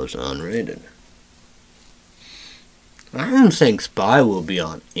 but it was unrated. I don't think Spy will be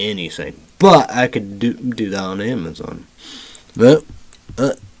on anything, but I could do that on Amazon. But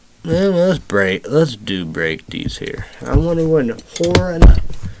let's break these here. I wonder when horror and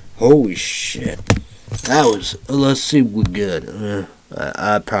holy shit, that was. Let's see if we're good.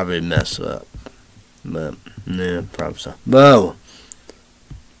 I probably mess up, but yeah, probably so. Bo.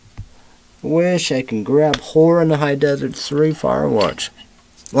 Wish I can grab Horror in the High Desert 3 Firewatch.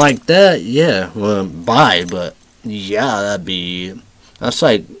 Like that, yeah. Well, bye, but yeah, that's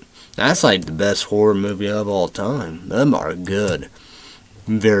like the best horror movie of all time. Them are good.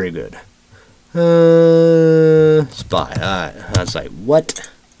 Very good. Spy. Alright. I was like, what?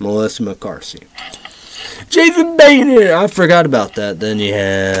 Melissa McCarthy. Jason Bateman! I forgot about that. Then you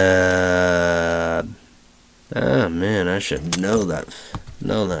had... Oh, man, I should know that.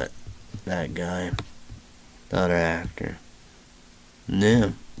 That guy. The other actor.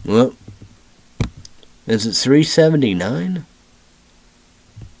 Yeah. Well. Is it 379?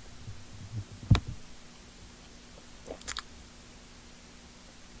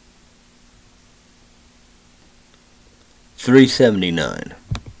 $3.79.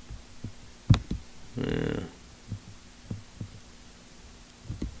 Yeah.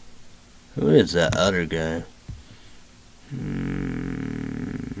 Who is that other guy?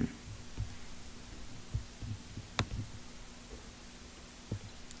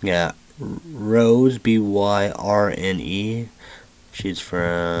 Yeah, Rose, Byrne. She's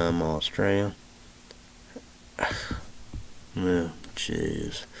from Australia. Yeah,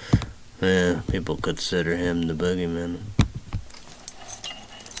 jeez. Yeah, people consider him the boogeyman.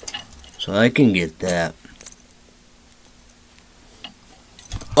 So I can get that.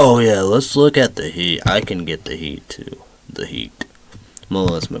 Oh yeah, let's look at the Heat. I can get the Heat too. The Heat.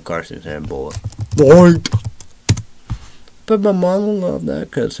 Melissa McCarthy's hand bullet. Boink! But my mom loved that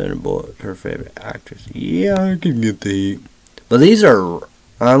because Sandra Bullock, her favorite actress. Yeah, I can get the Heat. But these are,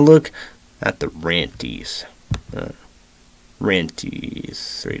 I look at the Ranties.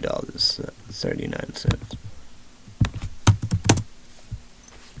 Ranties, $3.39.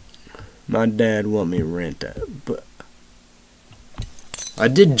 My dad want me to rent that, but I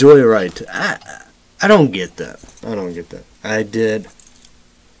did Joyride. I don't get that. I don't get that. I did.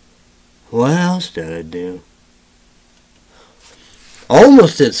 What else did I do? I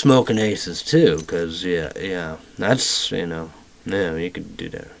almost did Smoking Aces too, because yeah, that's, yeah, you could do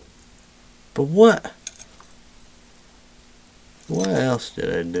that. But what else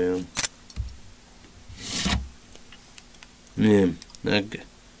did I do? Yeah,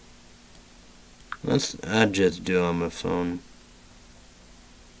 I just do on my phone.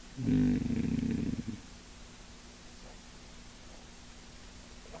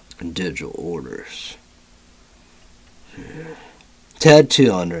 Digital orders. Ted 2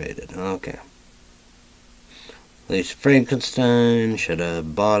 unrated. Okay. Lisa Frankenstein. Should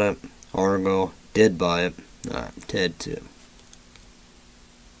have bought it. Argo. Did buy it. Alright. Ted 2.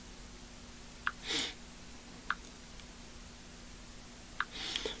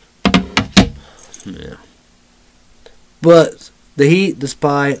 Yeah. But The Heat, The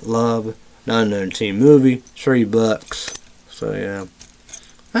Spy, Love, 919 movie, $3. So yeah.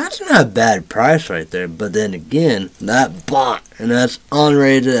 That's not a bad price right there, but then again, that bought, and that's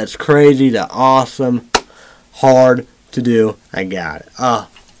unrated, that's crazy, that's awesome, hard to do, I got it. Well,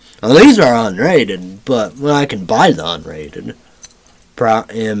 these are unrated, but I can buy the unrated.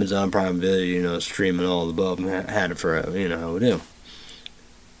 Amazon Prime Video, streaming all the above, had it forever, how we do.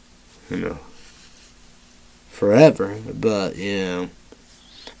 Forever, but,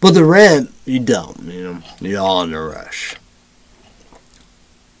 But the rent, you don't, you're all in a rush.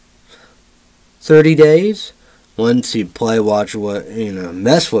 30 days. Once you play, watch,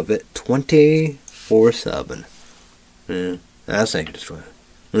 mess with it 24/7. Yeah, I think it's right.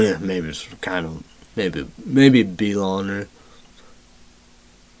 Yeah, maybe it's kind of, maybe it'd be longer.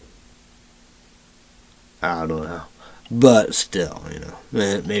 I don't know, but still,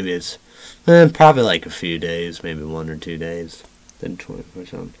 maybe it's probably like a few days, maybe 1 or 2 days, then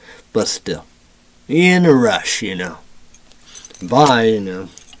 24/7. But still, you're in a rush, Bye,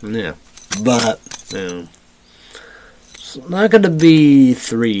 yeah. But, it's not going to be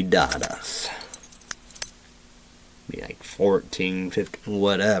 $3. Be like 14, 15,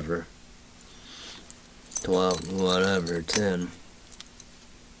 whatever. 12, whatever, 10.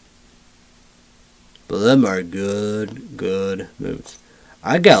 But them are good movies.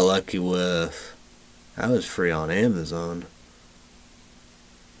 I got lucky with, I was free on Amazon.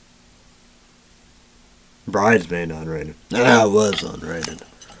 Bridesmaid unrated. I was unrated.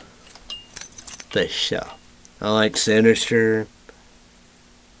 The show. I like Sinister.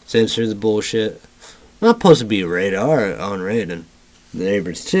 Censor the bullshit. Not supposed to be rated R unrated.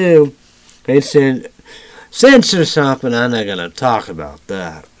 Neighbors 2. They censor something. I'm not gonna talk about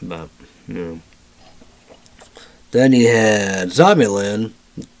that. But then you had Zombieland.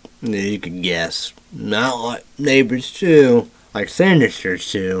 You could guess. Not like Neighbors 2. Like Sinister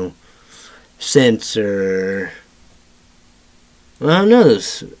 2. Censor. Well, I don't know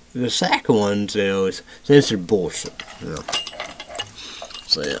this. The second ones, they always censor bullshit.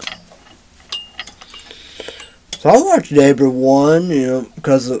 So yeah. So I watched Neighbor 1,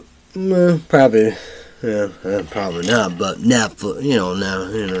 because of probably, probably not, but Netflix, now,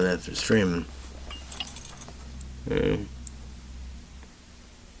 Netflix streaming.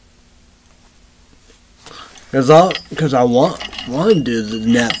 Because I want to do the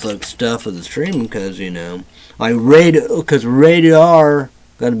Netflix stuff with the streaming, because because rated R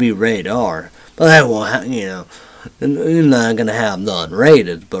gotta be rated R, but that won't you're not gonna have the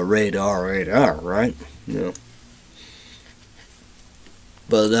unrated, but rated R, right?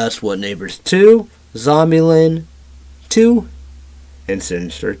 But that's what Neighbors 2, Zombieland 2, and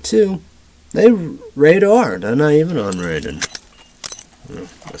Sinister 2 They rated R. They're not even unrated.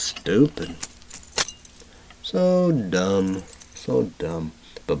 That's stupid. So dumb. So dumb.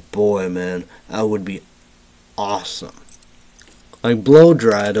 But boy, man, that would be awesome. Like Blow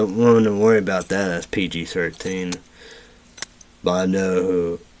Dry, I don't want to worry about that. That's PG-13. But I know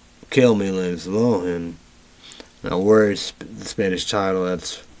who Kill Me Lindsay Lohan. Now, where's the Spanish title?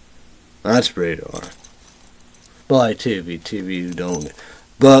 That's rated R. But like TV don't.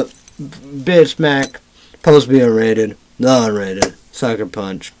 But Bitch Smack, supposed to be unrated, non-rated. Sucker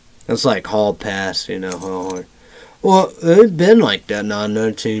Punch. That's like Hall Pass, you know, hard. Well, it's been like that.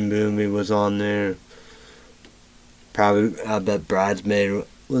 9/13 movie was on there. Probably, I bet Bridesmaid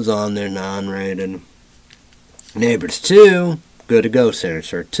was on there, non-rated. Neighbors 2, good to go.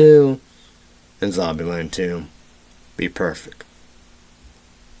 Sinister 2, and Zombieland 2. Be perfect.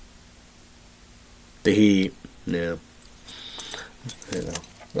 The Heat, yeah. You know,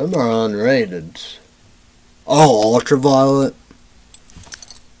 them are unrated. Oh, Ultraviolet.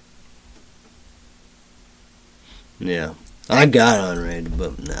 Yeah, I got unrated,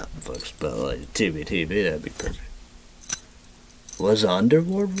 but nah, folks. But like TV, that'd be perfect. Was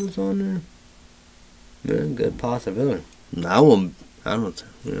Underworld was on there? Yeah, good possibility. That one, I don't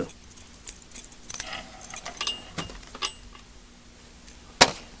think, yeah.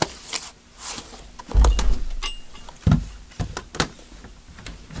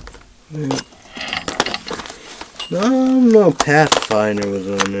 I don't know. Pathfinder was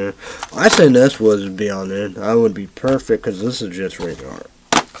on there. I think this would be on there. I would be perfect because this is just rated R.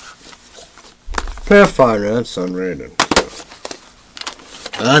 Pathfinder, that's unrated.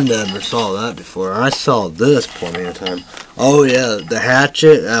 I never saw that before. I saw this plenty of time. Oh yeah, the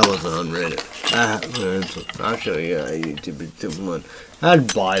Hatchet, that was unrated. I'll show you how YouTube one.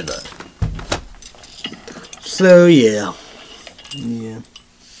 I'd buy that. So yeah. Yeah.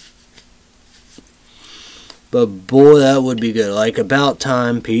 But boy, that would be good. Like About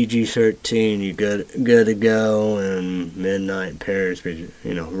Time, PG-13, you good to go, and Midnight in Paris, you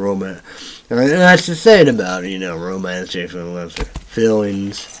know, romance. And that's the saying about it, you know, romance, Jason Lester.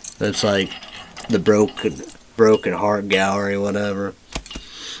 Feelings. That's like the broken heart gallery, whatever.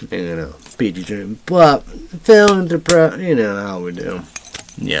 You know, PG-13. But feelings are, you know how we do.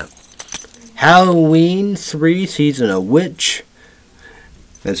 Yeah. Halloween 3, Season of Witch.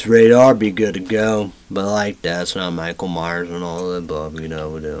 It's rated R, be good to go. But like that, it's not Michael Myers and all that above, you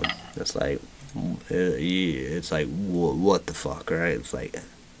know. It's like, what the fuck, right? It's like,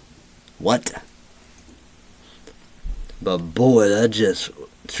 what? But boy, that just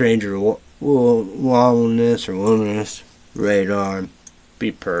Stranger Wilderness or Wilderness, rated R,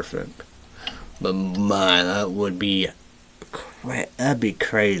 be perfect. But my, that would be. That'd be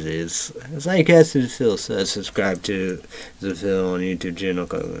crazy. It's like Esther Phil says, subscribe to the Phil on YouTube channel.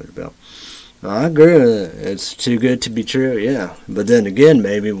 I agree with it. It's too good to be true, yeah. But then again,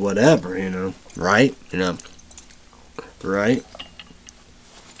 maybe whatever, you know. Right? You know. Right?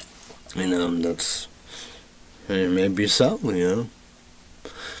 You know, that's maybe something, you know.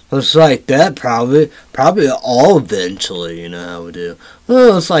 It's like that, probably all eventually, you know how we do.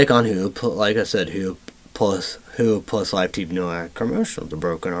 Well, it's like on Hulu, like I said, Hulu plus Live TV Noir commercial, the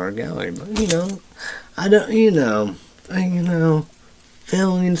Broken Heart Gallery. But you know, I don't, you know,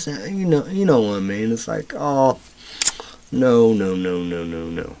 feelings, you know what I mean. It's like, oh, no.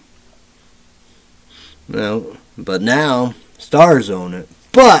 No, but now Stars own it.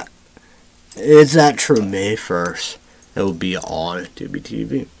 But is that true? May 1st, it will be on Tubi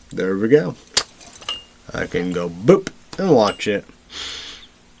TV. There we go. I can go boop and watch it.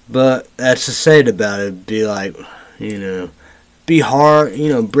 But that's to say about it, be like, you know, be hard, you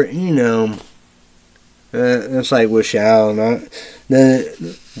know, it's like Wish Allen,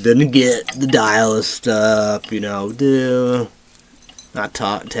 didn't get the dial stuff, you know, not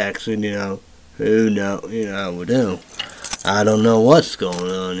texting, you know, who know, you know, we do. I don't know what's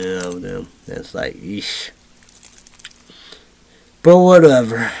going on, you know, it's like, eesh. But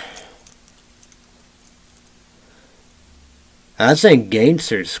whatever. I think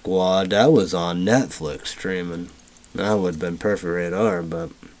Gangster Squad, that was on Netflix streaming. That would have been perfect radar,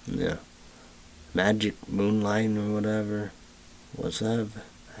 but yeah. Magic Moonlight or whatever. What's that?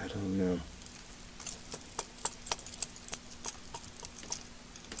 I don't know.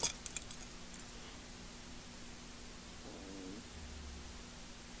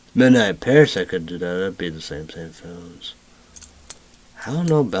 Midnight in Paris, I could do that. That'd be the same films. I don't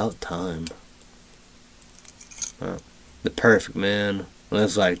know About Time. Huh. The Perfect Man.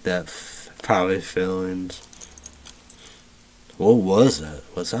 That's like that. Probably Feelings. What was that?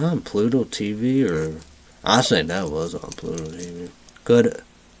 Was that on Pluto TV or? I think that was on Pluto TV. Good.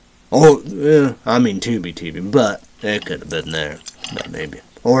 Oh, yeah, I mean Tubi TV, but it could have been there. But maybe.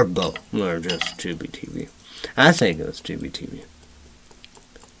 Or both. Or just Tubi TV. I think it was Tubi TV.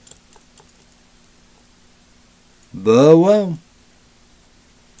 But, well.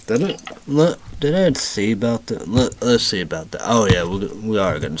 Did I see about that? Let's see about that. Oh, yeah, we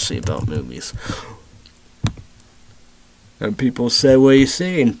are going to see about movies. And people say, what are you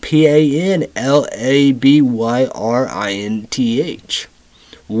saying? PANLABYRINTH.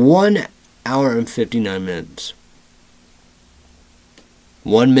 1 hour and 59 minutes.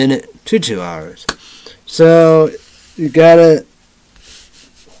 1 minute to 2 hours. So, you gotta...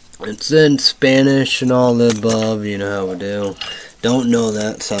 It's in Spanish and all the above, you know how we do. Don't know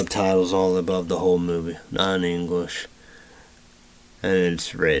that. Subtitles all above the whole movie. Not in English. And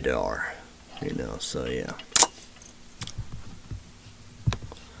it's rated R. You know, so yeah.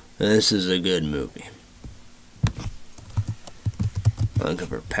 This is a good movie. Looking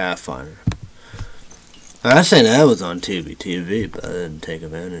for Pathfinder. I say that was on Tubi TV, but I didn't take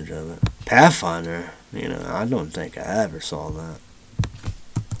advantage of it. Pathfinder, you know, I don't think I ever saw that.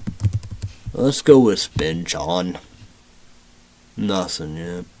 Let's go with Spin John. Nothing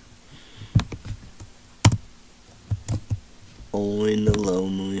yet. Only in the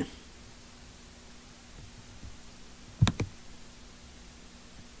Lonely.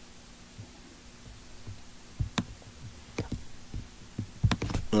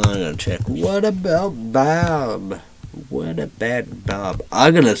 I'm gonna check. What about Bob? What about Bob?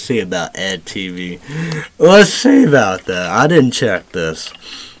 I'm gonna see about Ed TV. Let's see about that. I didn't check this.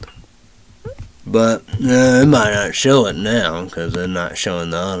 But it might not show it now because they're not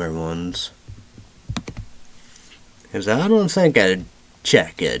showing the other ones. Because I don't think I'd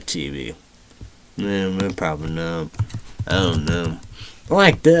check Ed TV. Yeah, probably not. I don't know.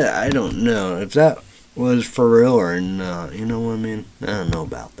 Like that, I don't know if that was for real or not. You know what I mean? I don't know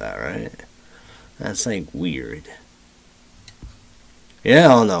about that, right? That's like weird.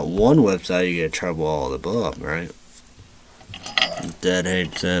 Yeah, on that one website you get trouble all the above, right? Dead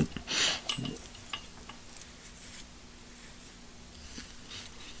hates it.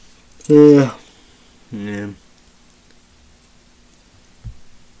 Yeah.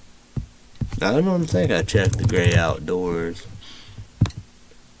 I don't think I checked the Gray Outdoors.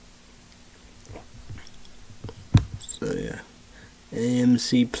 So yeah.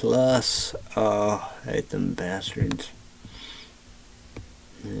 AMC Plus. Oh, I hate them bastards.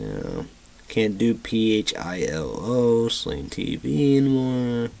 Yeah. Can't do PHILO, Sling TV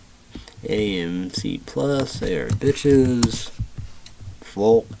anymore. AMC Plus, they are bitches.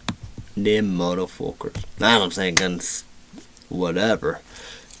 Folk. Them motherfuckers. I don't think it's whatever.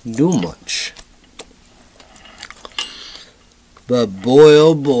 Do much. But boy,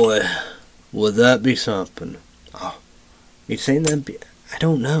 oh boy, would that be something. Oh, you seen that? I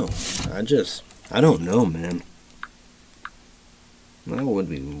don't know. I don't know, man. That would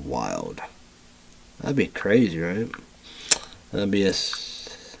be wild. That'd be crazy, right? That'd be a...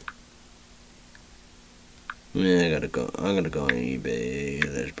 Yeah, I'm gonna go on eBay.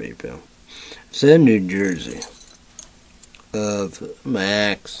 There's PayPal. It's in New Jersey. Of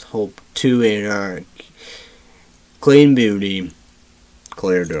Max Hope 2 Clean Beauty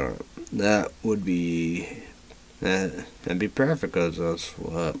Clear Dark. That would be that'd be perfect because that's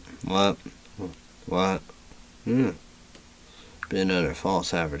what be another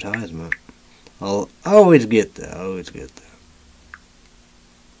false advertisement. I always get that.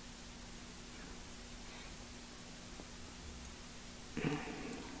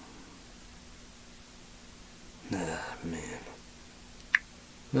 Man.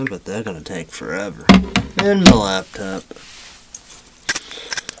 I bet they're gonna take forever. And my laptop.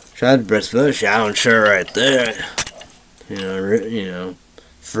 Tried to press the shout sure right there. You know,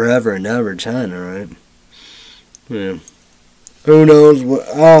 forever and ever China, right? Yeah. Who knows what?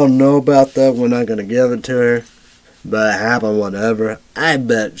 I don't know about that. We're not gonna give it to her. But it happened, whatever. I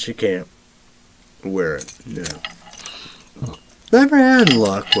bet she can't wear it. Yeah. Never had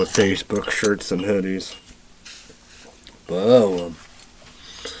luck with Facebook shirts and hoodies. But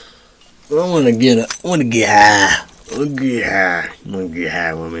I want to get high. I want to get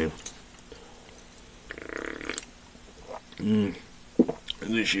high with me.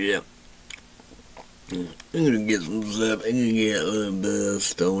 Good shit. I'm gonna get some zip. I'm gonna get a little bit of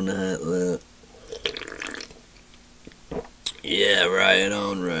Stone Hat left. Yeah, right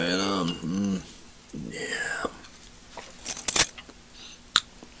on. Yeah.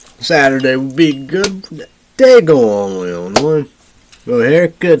 Saturday would be a good day go on one. Well,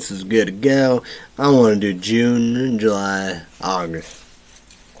 haircuts is good to go. I want to do June, July, August.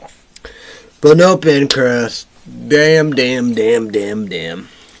 But no pin crust. Damn.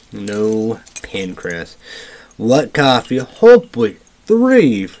 No Pancras. What coffee? Hopefully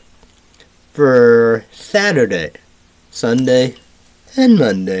 3 for Saturday, Sunday, and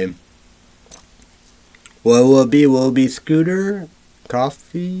Monday. What will it be? Will it be Scooter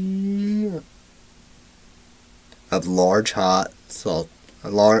coffee of large hot salt?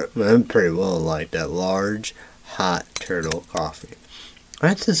 I'm pretty well like that large hot turtle coffee.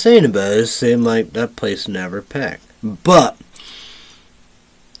 That's the saying about it. It seemed like that place never packed. But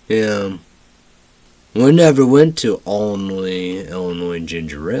yeah, we never went to Illinois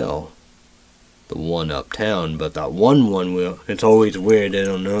Ginger Ale, the one uptown. But that one will. It's always weird. They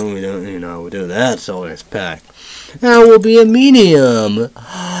don't know. We do that. It's always packed. That will be a medium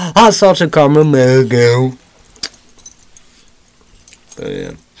hot salted caramel mango. But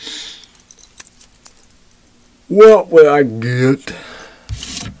yeah, what will I get?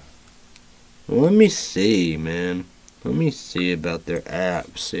 Let me see, man. Let me see about their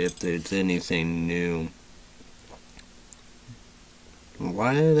app, see if there's anything new.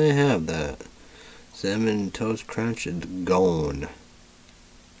 Why do they have that? Cinnamon Toast Crunch is gone.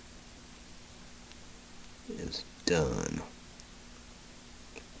 It's done.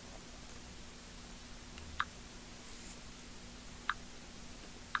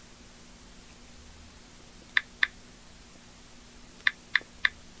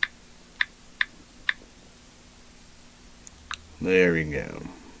 There we go.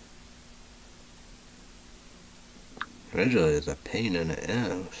 Originally, it's a pain in the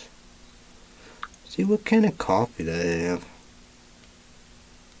ass. See what kind of coffee they have.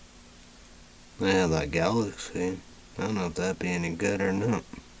 They have that Galaxy. I don't know if that'd be any good or not.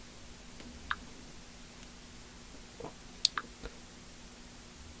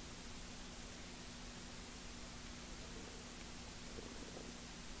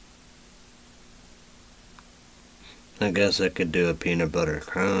 I guess I could do a peanut butter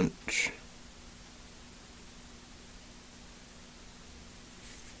crunch.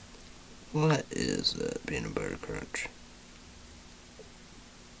 What is that peanut butter crunch?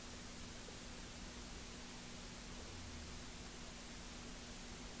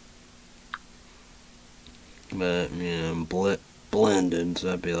 But, you know, blended, so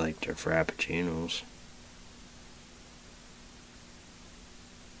that'd be like their Frappuccinos.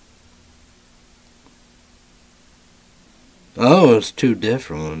 Oh, it's 2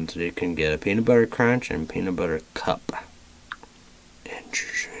 different ones. You can get a peanut butter crunch and peanut butter cup.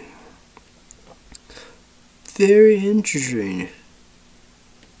 Interesting. Very interesting.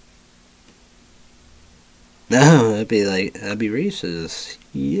 No, that'd be Reese's.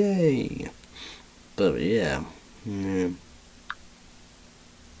 Yay. But yeah.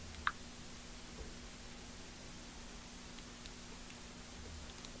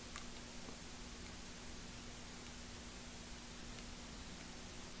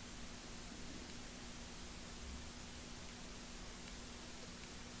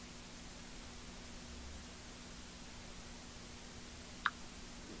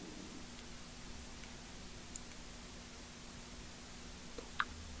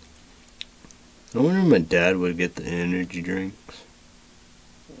 I wonder if my dad would get the energy drinks.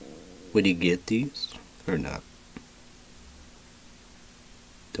 Would he get these or not?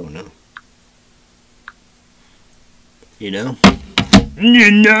 Don't know. You know?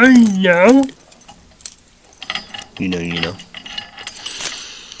 You know.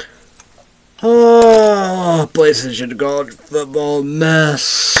 Oh, places should go to football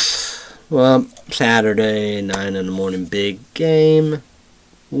mess. Well, Saturday, 9 in the morning, big game.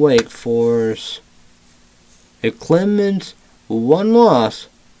 Wake Forest. If Clemens 1 loss,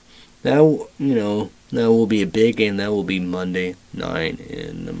 that will be a big game. That will be Monday, 9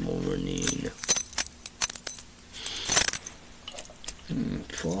 in the morning.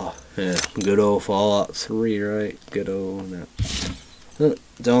 Yeah, good old Fallout 3, right? Good old that.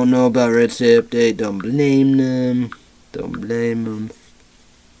 Don't know about Red State Update. Don't blame them.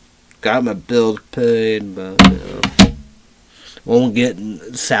 Got my bills paid, but won't get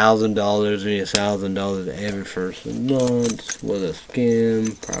 $1,000 or $1,000 every first month with a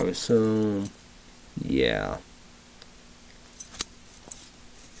scam. Probably some. Yeah.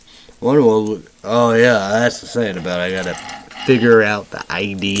 Wonder what? Oh yeah, that's the saying about it. I gotta figure out the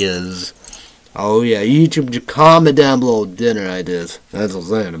ideas. Oh yeah, YouTube, just comment down below dinner ideas. That's what I'm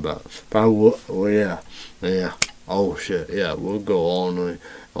saying about. Probably. Oh yeah. Oh shit, yeah. We'll go only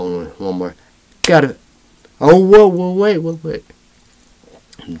one more. Got it. Oh whoa, wait.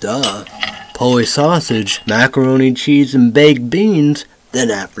 Duh. Polish sausage, macaroni, cheese, and baked beans.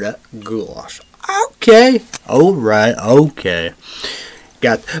 Then after that, goulash. Okay. Alright, okay.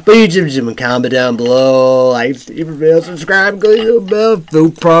 got. But YouTube, comment down below, like, Steve Reveal, subscribe, click the bell,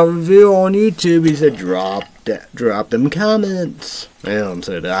 Food Problem Review on YouTube. He said drop them comments. I don't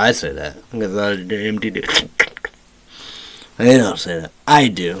say that. I say that because I empty do. I don't say that. I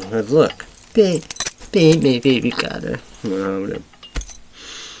do. Cause look, baby got her.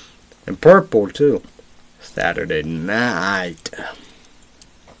 And purple too. Saturday night.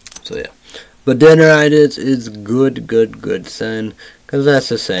 So yeah. But dinner ideas is good son. Because that's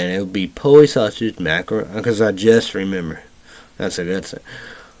the saying. It would be Polish sausage, macaroni. Because I just remember. That's a good saying.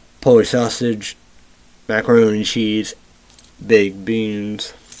 Polish sausage, macaroni and cheese, baked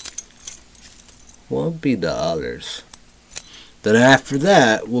beans. What would be the others? Then after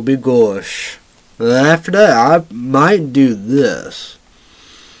that will be goulash. Then after that, I might do this.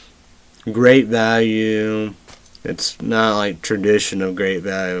 Great Value. It's not like tradition of Great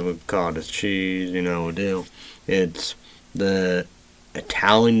Value with cottage cheese, you know, deal. It's the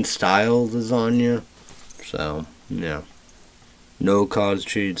Italian style lasagna. So, yeah. No cottage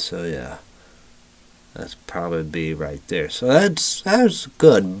cheese, so yeah. That's probably be right there. So that's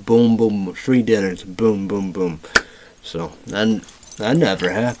good. Boom, boom. 3 dinners. Boom, boom, boom. So, that never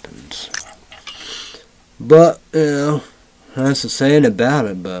happens. But, you know, that's the saying about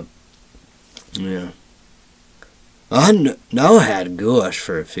it, but, yeah. I know I had goulash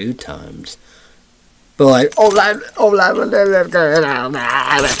for a few times. But like, well,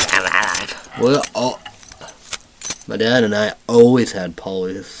 my dad and I always had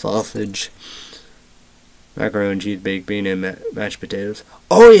Polish sausage, macaroni and cheese, baked bean, and mashed potatoes.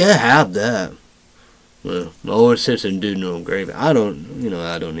 Oh yeah, have that. Well, my older sister didn't do no gravy. I don't need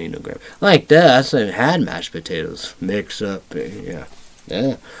no gravy. Like that, I said had mashed potatoes. Mix up, yeah.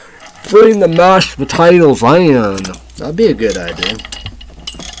 Putting the mashed potatoes in. That'd be a good idea.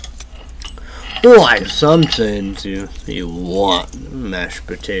 Like some things you want mashed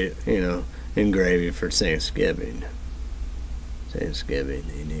potato, you know, and gravy for Thanksgiving. Thanksgiving,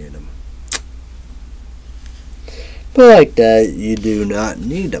 you need them. But like that, you do not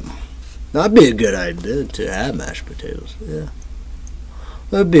need them. That'd be a good idea to have mashed potatoes. Yeah.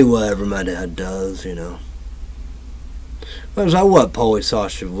 That'd be whatever my dad does, you know. Because I want Polish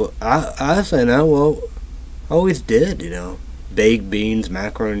sausage. I say now, well, always did, you know. Baked beans,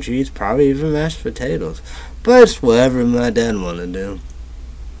 macaroni and cheese, probably even mashed potatoes. But it's whatever my dad wanted to do.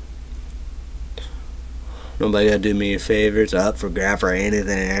 Nobody gotta do me a favor. It's up for grab for anything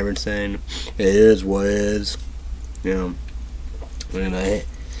and everything. It is what it is. You know. And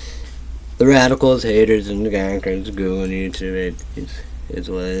the radicals, haters, and the gankers go on YouTube. It's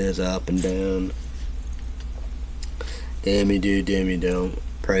what it is, up and down. Damn you do, damn you don't.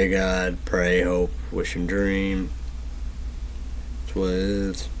 Pray God, pray, hope, wish and dream. That's what it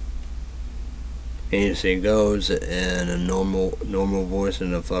is. Anything goes in a normal voice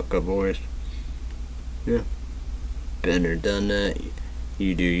and a fuck up voice. Yeah. Been there, done that.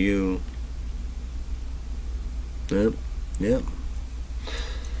 You do you. Yep. Yep.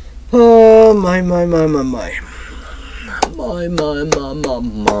 Oh, my.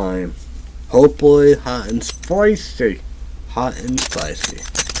 Hopefully hot and spicy. Hot and spicy.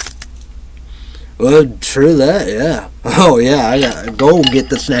 Well, true that, yeah. Oh, yeah, I gotta go get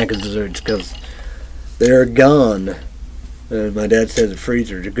the snack and desserts because they're gone. My dad says the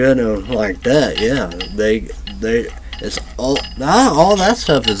freezers are good and like that, yeah. It's all that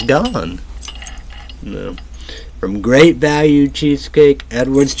stuff is gone. No. From Great Value Cheesecake,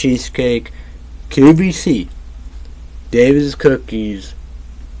 Edwards Cheesecake, QVC, David's Cookies,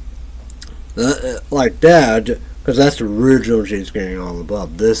 like that, because that's the original cheesecake all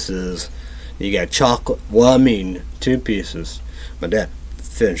above. This is, you got chocolate, well, I mean, 2 pieces. My dad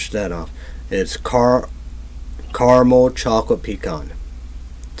finished that off. It's caramel chocolate pecan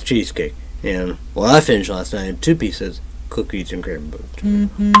cheesecake. And, well, I finished last night, 2 pieces, cookies and cream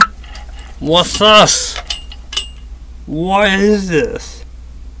butter. What's this? What is this?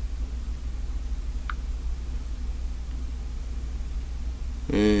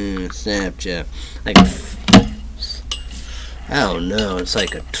 Snapchat. Like, I don't know. It's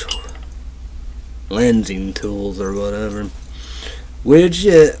like a lensing tools or whatever. Which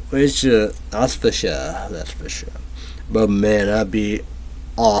that's for sure. That's for sure. But man, that'd be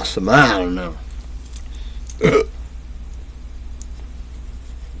awesome. I don't know.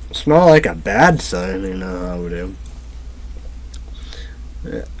 It's not like a bad sign, you know how it is.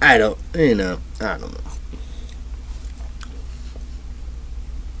 I don't know.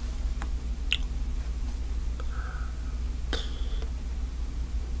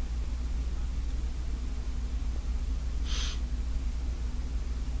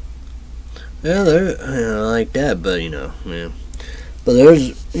 Yeah, they're like that, but yeah. But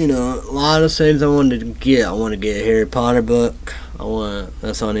there's, you know, a lot of things I wanted to get. I want to get a Harry Potter book.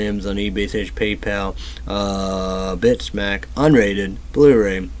 That's on Amazon, eBay, Sage, PayPal, Bitsmack, unrated,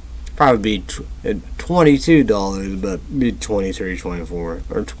 Blu-ray. Probably be $22, but be 23, 24,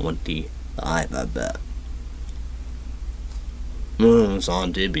 or 25, I bet. It's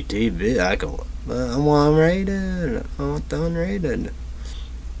on TV. I want unrated. I want the unrated.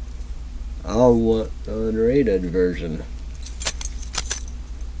 I want the unrated version.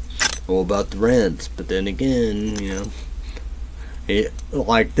 All about the rents, but then again, you know,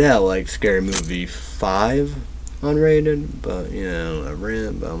 like Scary Movie 5 unrated, but you know, I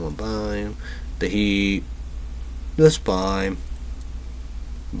rent, but I'm gonna buy The Heat, The Spy,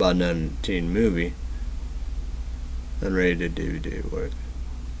 about 19 movie, unrated DVD worth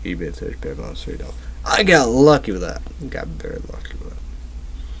eBay search PayPal $3. I got lucky with that. Got very lucky with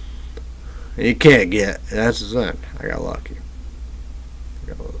that. You can't get. That's the thing. I got lucky.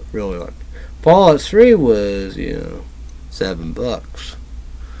 Really lucky. Fallout 3 was, you know, $7.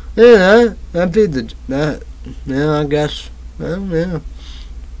 Yeah, that'd be that. Yeah, I guess. Well, yeah.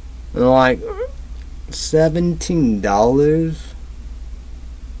 Like $17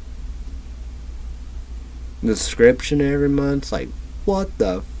 the subscription every month. Like, what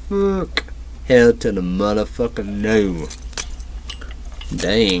the fuck? Hell to the motherfucker no.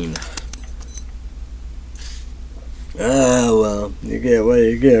 Dang. Oh, well, you get what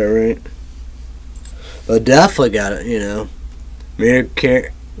you get, right? But definitely got it, you know.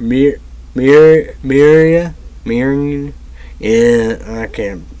 Mirroring, and I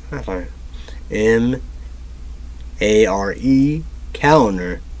find M-A-R-E,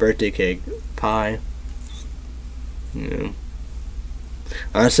 calendar, birthday cake, pie. You know.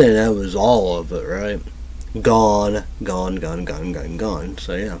 I say that was all of it, right? Gone.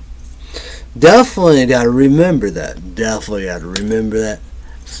 So, yeah. Definitely got to remember that. Definitely got to remember that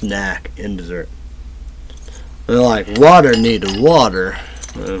snack and dessert. They're like, water needed water.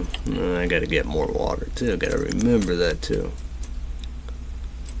 I got to get more water, too. Got to remember that, too.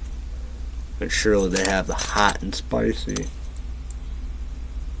 But surely they have the hot and spicy.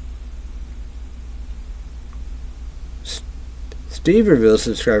 Steve Reville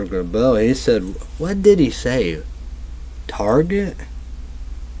subscribed to Bell. He said, what did he say? Target?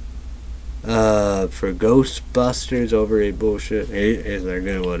 For Ghostbusters over a bullshit. Is they're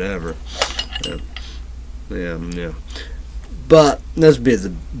good, whatever. Yeah. But this would be the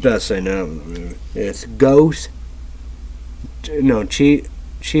best thing out of the movie. It's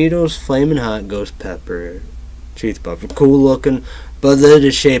Cheetos Flamin' Hot Ghost Pepper Cheese Puffer. Cool looking, but they're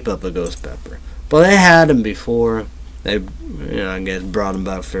the shape of a ghost pepper. But they had them before. They, I guess, brought them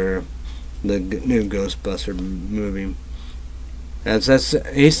back for the new Ghostbuster movie.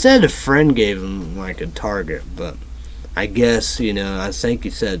 He said a friend gave him like a Target, but I guess, I think he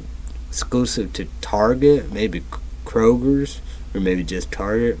said exclusive to Target, maybe Kroger's, or maybe just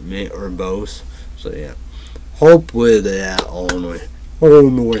Target, or both. So yeah, hope with that Illinois.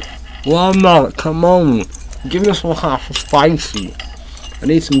 Walmart, come on, give me some hot spicy. I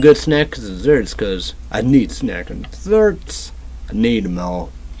need some good snacks and desserts, cause I need snacks and desserts. I need them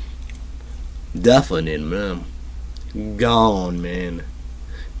all. Definitely need them. Gone, man.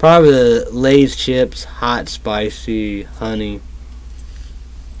 Probably the Lay's chips, hot, spicy, honey.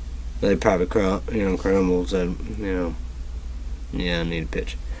 They probably crumbles and Yeah, I need a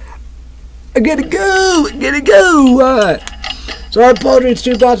pitch. I gotta go. Alright. So I apologize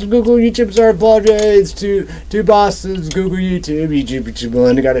to 2 bosses, Google, YouTube. So I apologize to 2 bosses, Google, YouTube,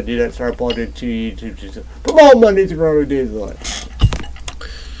 Melinda. Gotta do that. So I apologize to YouTube. Promote Monday through Friday days of life.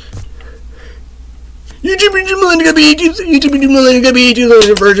 YouTube, Melinda, gotta be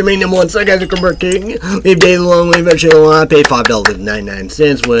YouTube, version main number 1. So I got the convert king. Leave daily long, leave a channel. I pay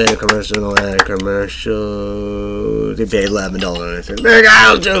 $5.99 with a commercial. They pay $11. Big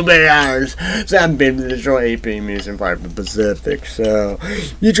hours, 2 big hours. 7 p.m. to Detroit, 8 p.m. Eastern, 5 p.m. Pacific. So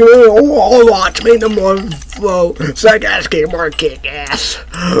YouTube, watch me number 1 flow. So I gotta kick ass.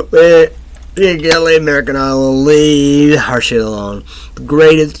 You get American Idol, leave our shit alone. The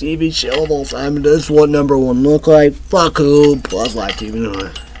greatest TV show of all time. This is what number 1 look like. Fuck who? Plus live TV.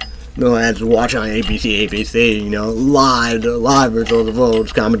 No ads to watch on ABC, live results of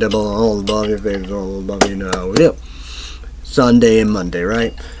votes. Comment down below all above your favorites, all above you know how we do. Sunday and Monday,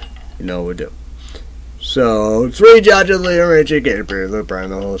 right? You know we do. So, 3 judges, Leo Richie, Gator Perry, Luke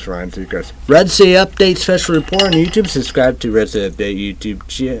Bryan, the host, Ryan Seacrest. Red Sea Update special report on YouTube. Subscribe to Red Sea Update YouTube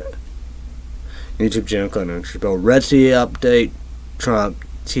channel. Click on spell Red Sea Update Trump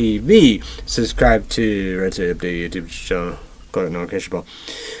TV. Subscribe to Red Sea Update YouTube channel. Click on notification bell.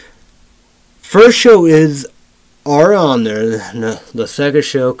 First show is are on there. The second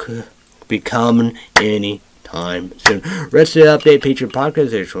show could be coming any time soon. Rest of the update Patreon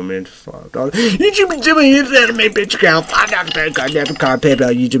podcast is $4 YouTube anime bitch count $5 goddamn card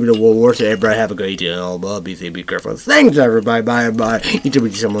PayPal YouTube the World War. So everybody have a great day. All be safe, be careful. Thanks everybody. Bye.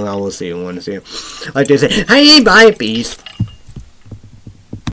 YouTube someone I will see you. Want to see you. Like they say, hey bye, peace.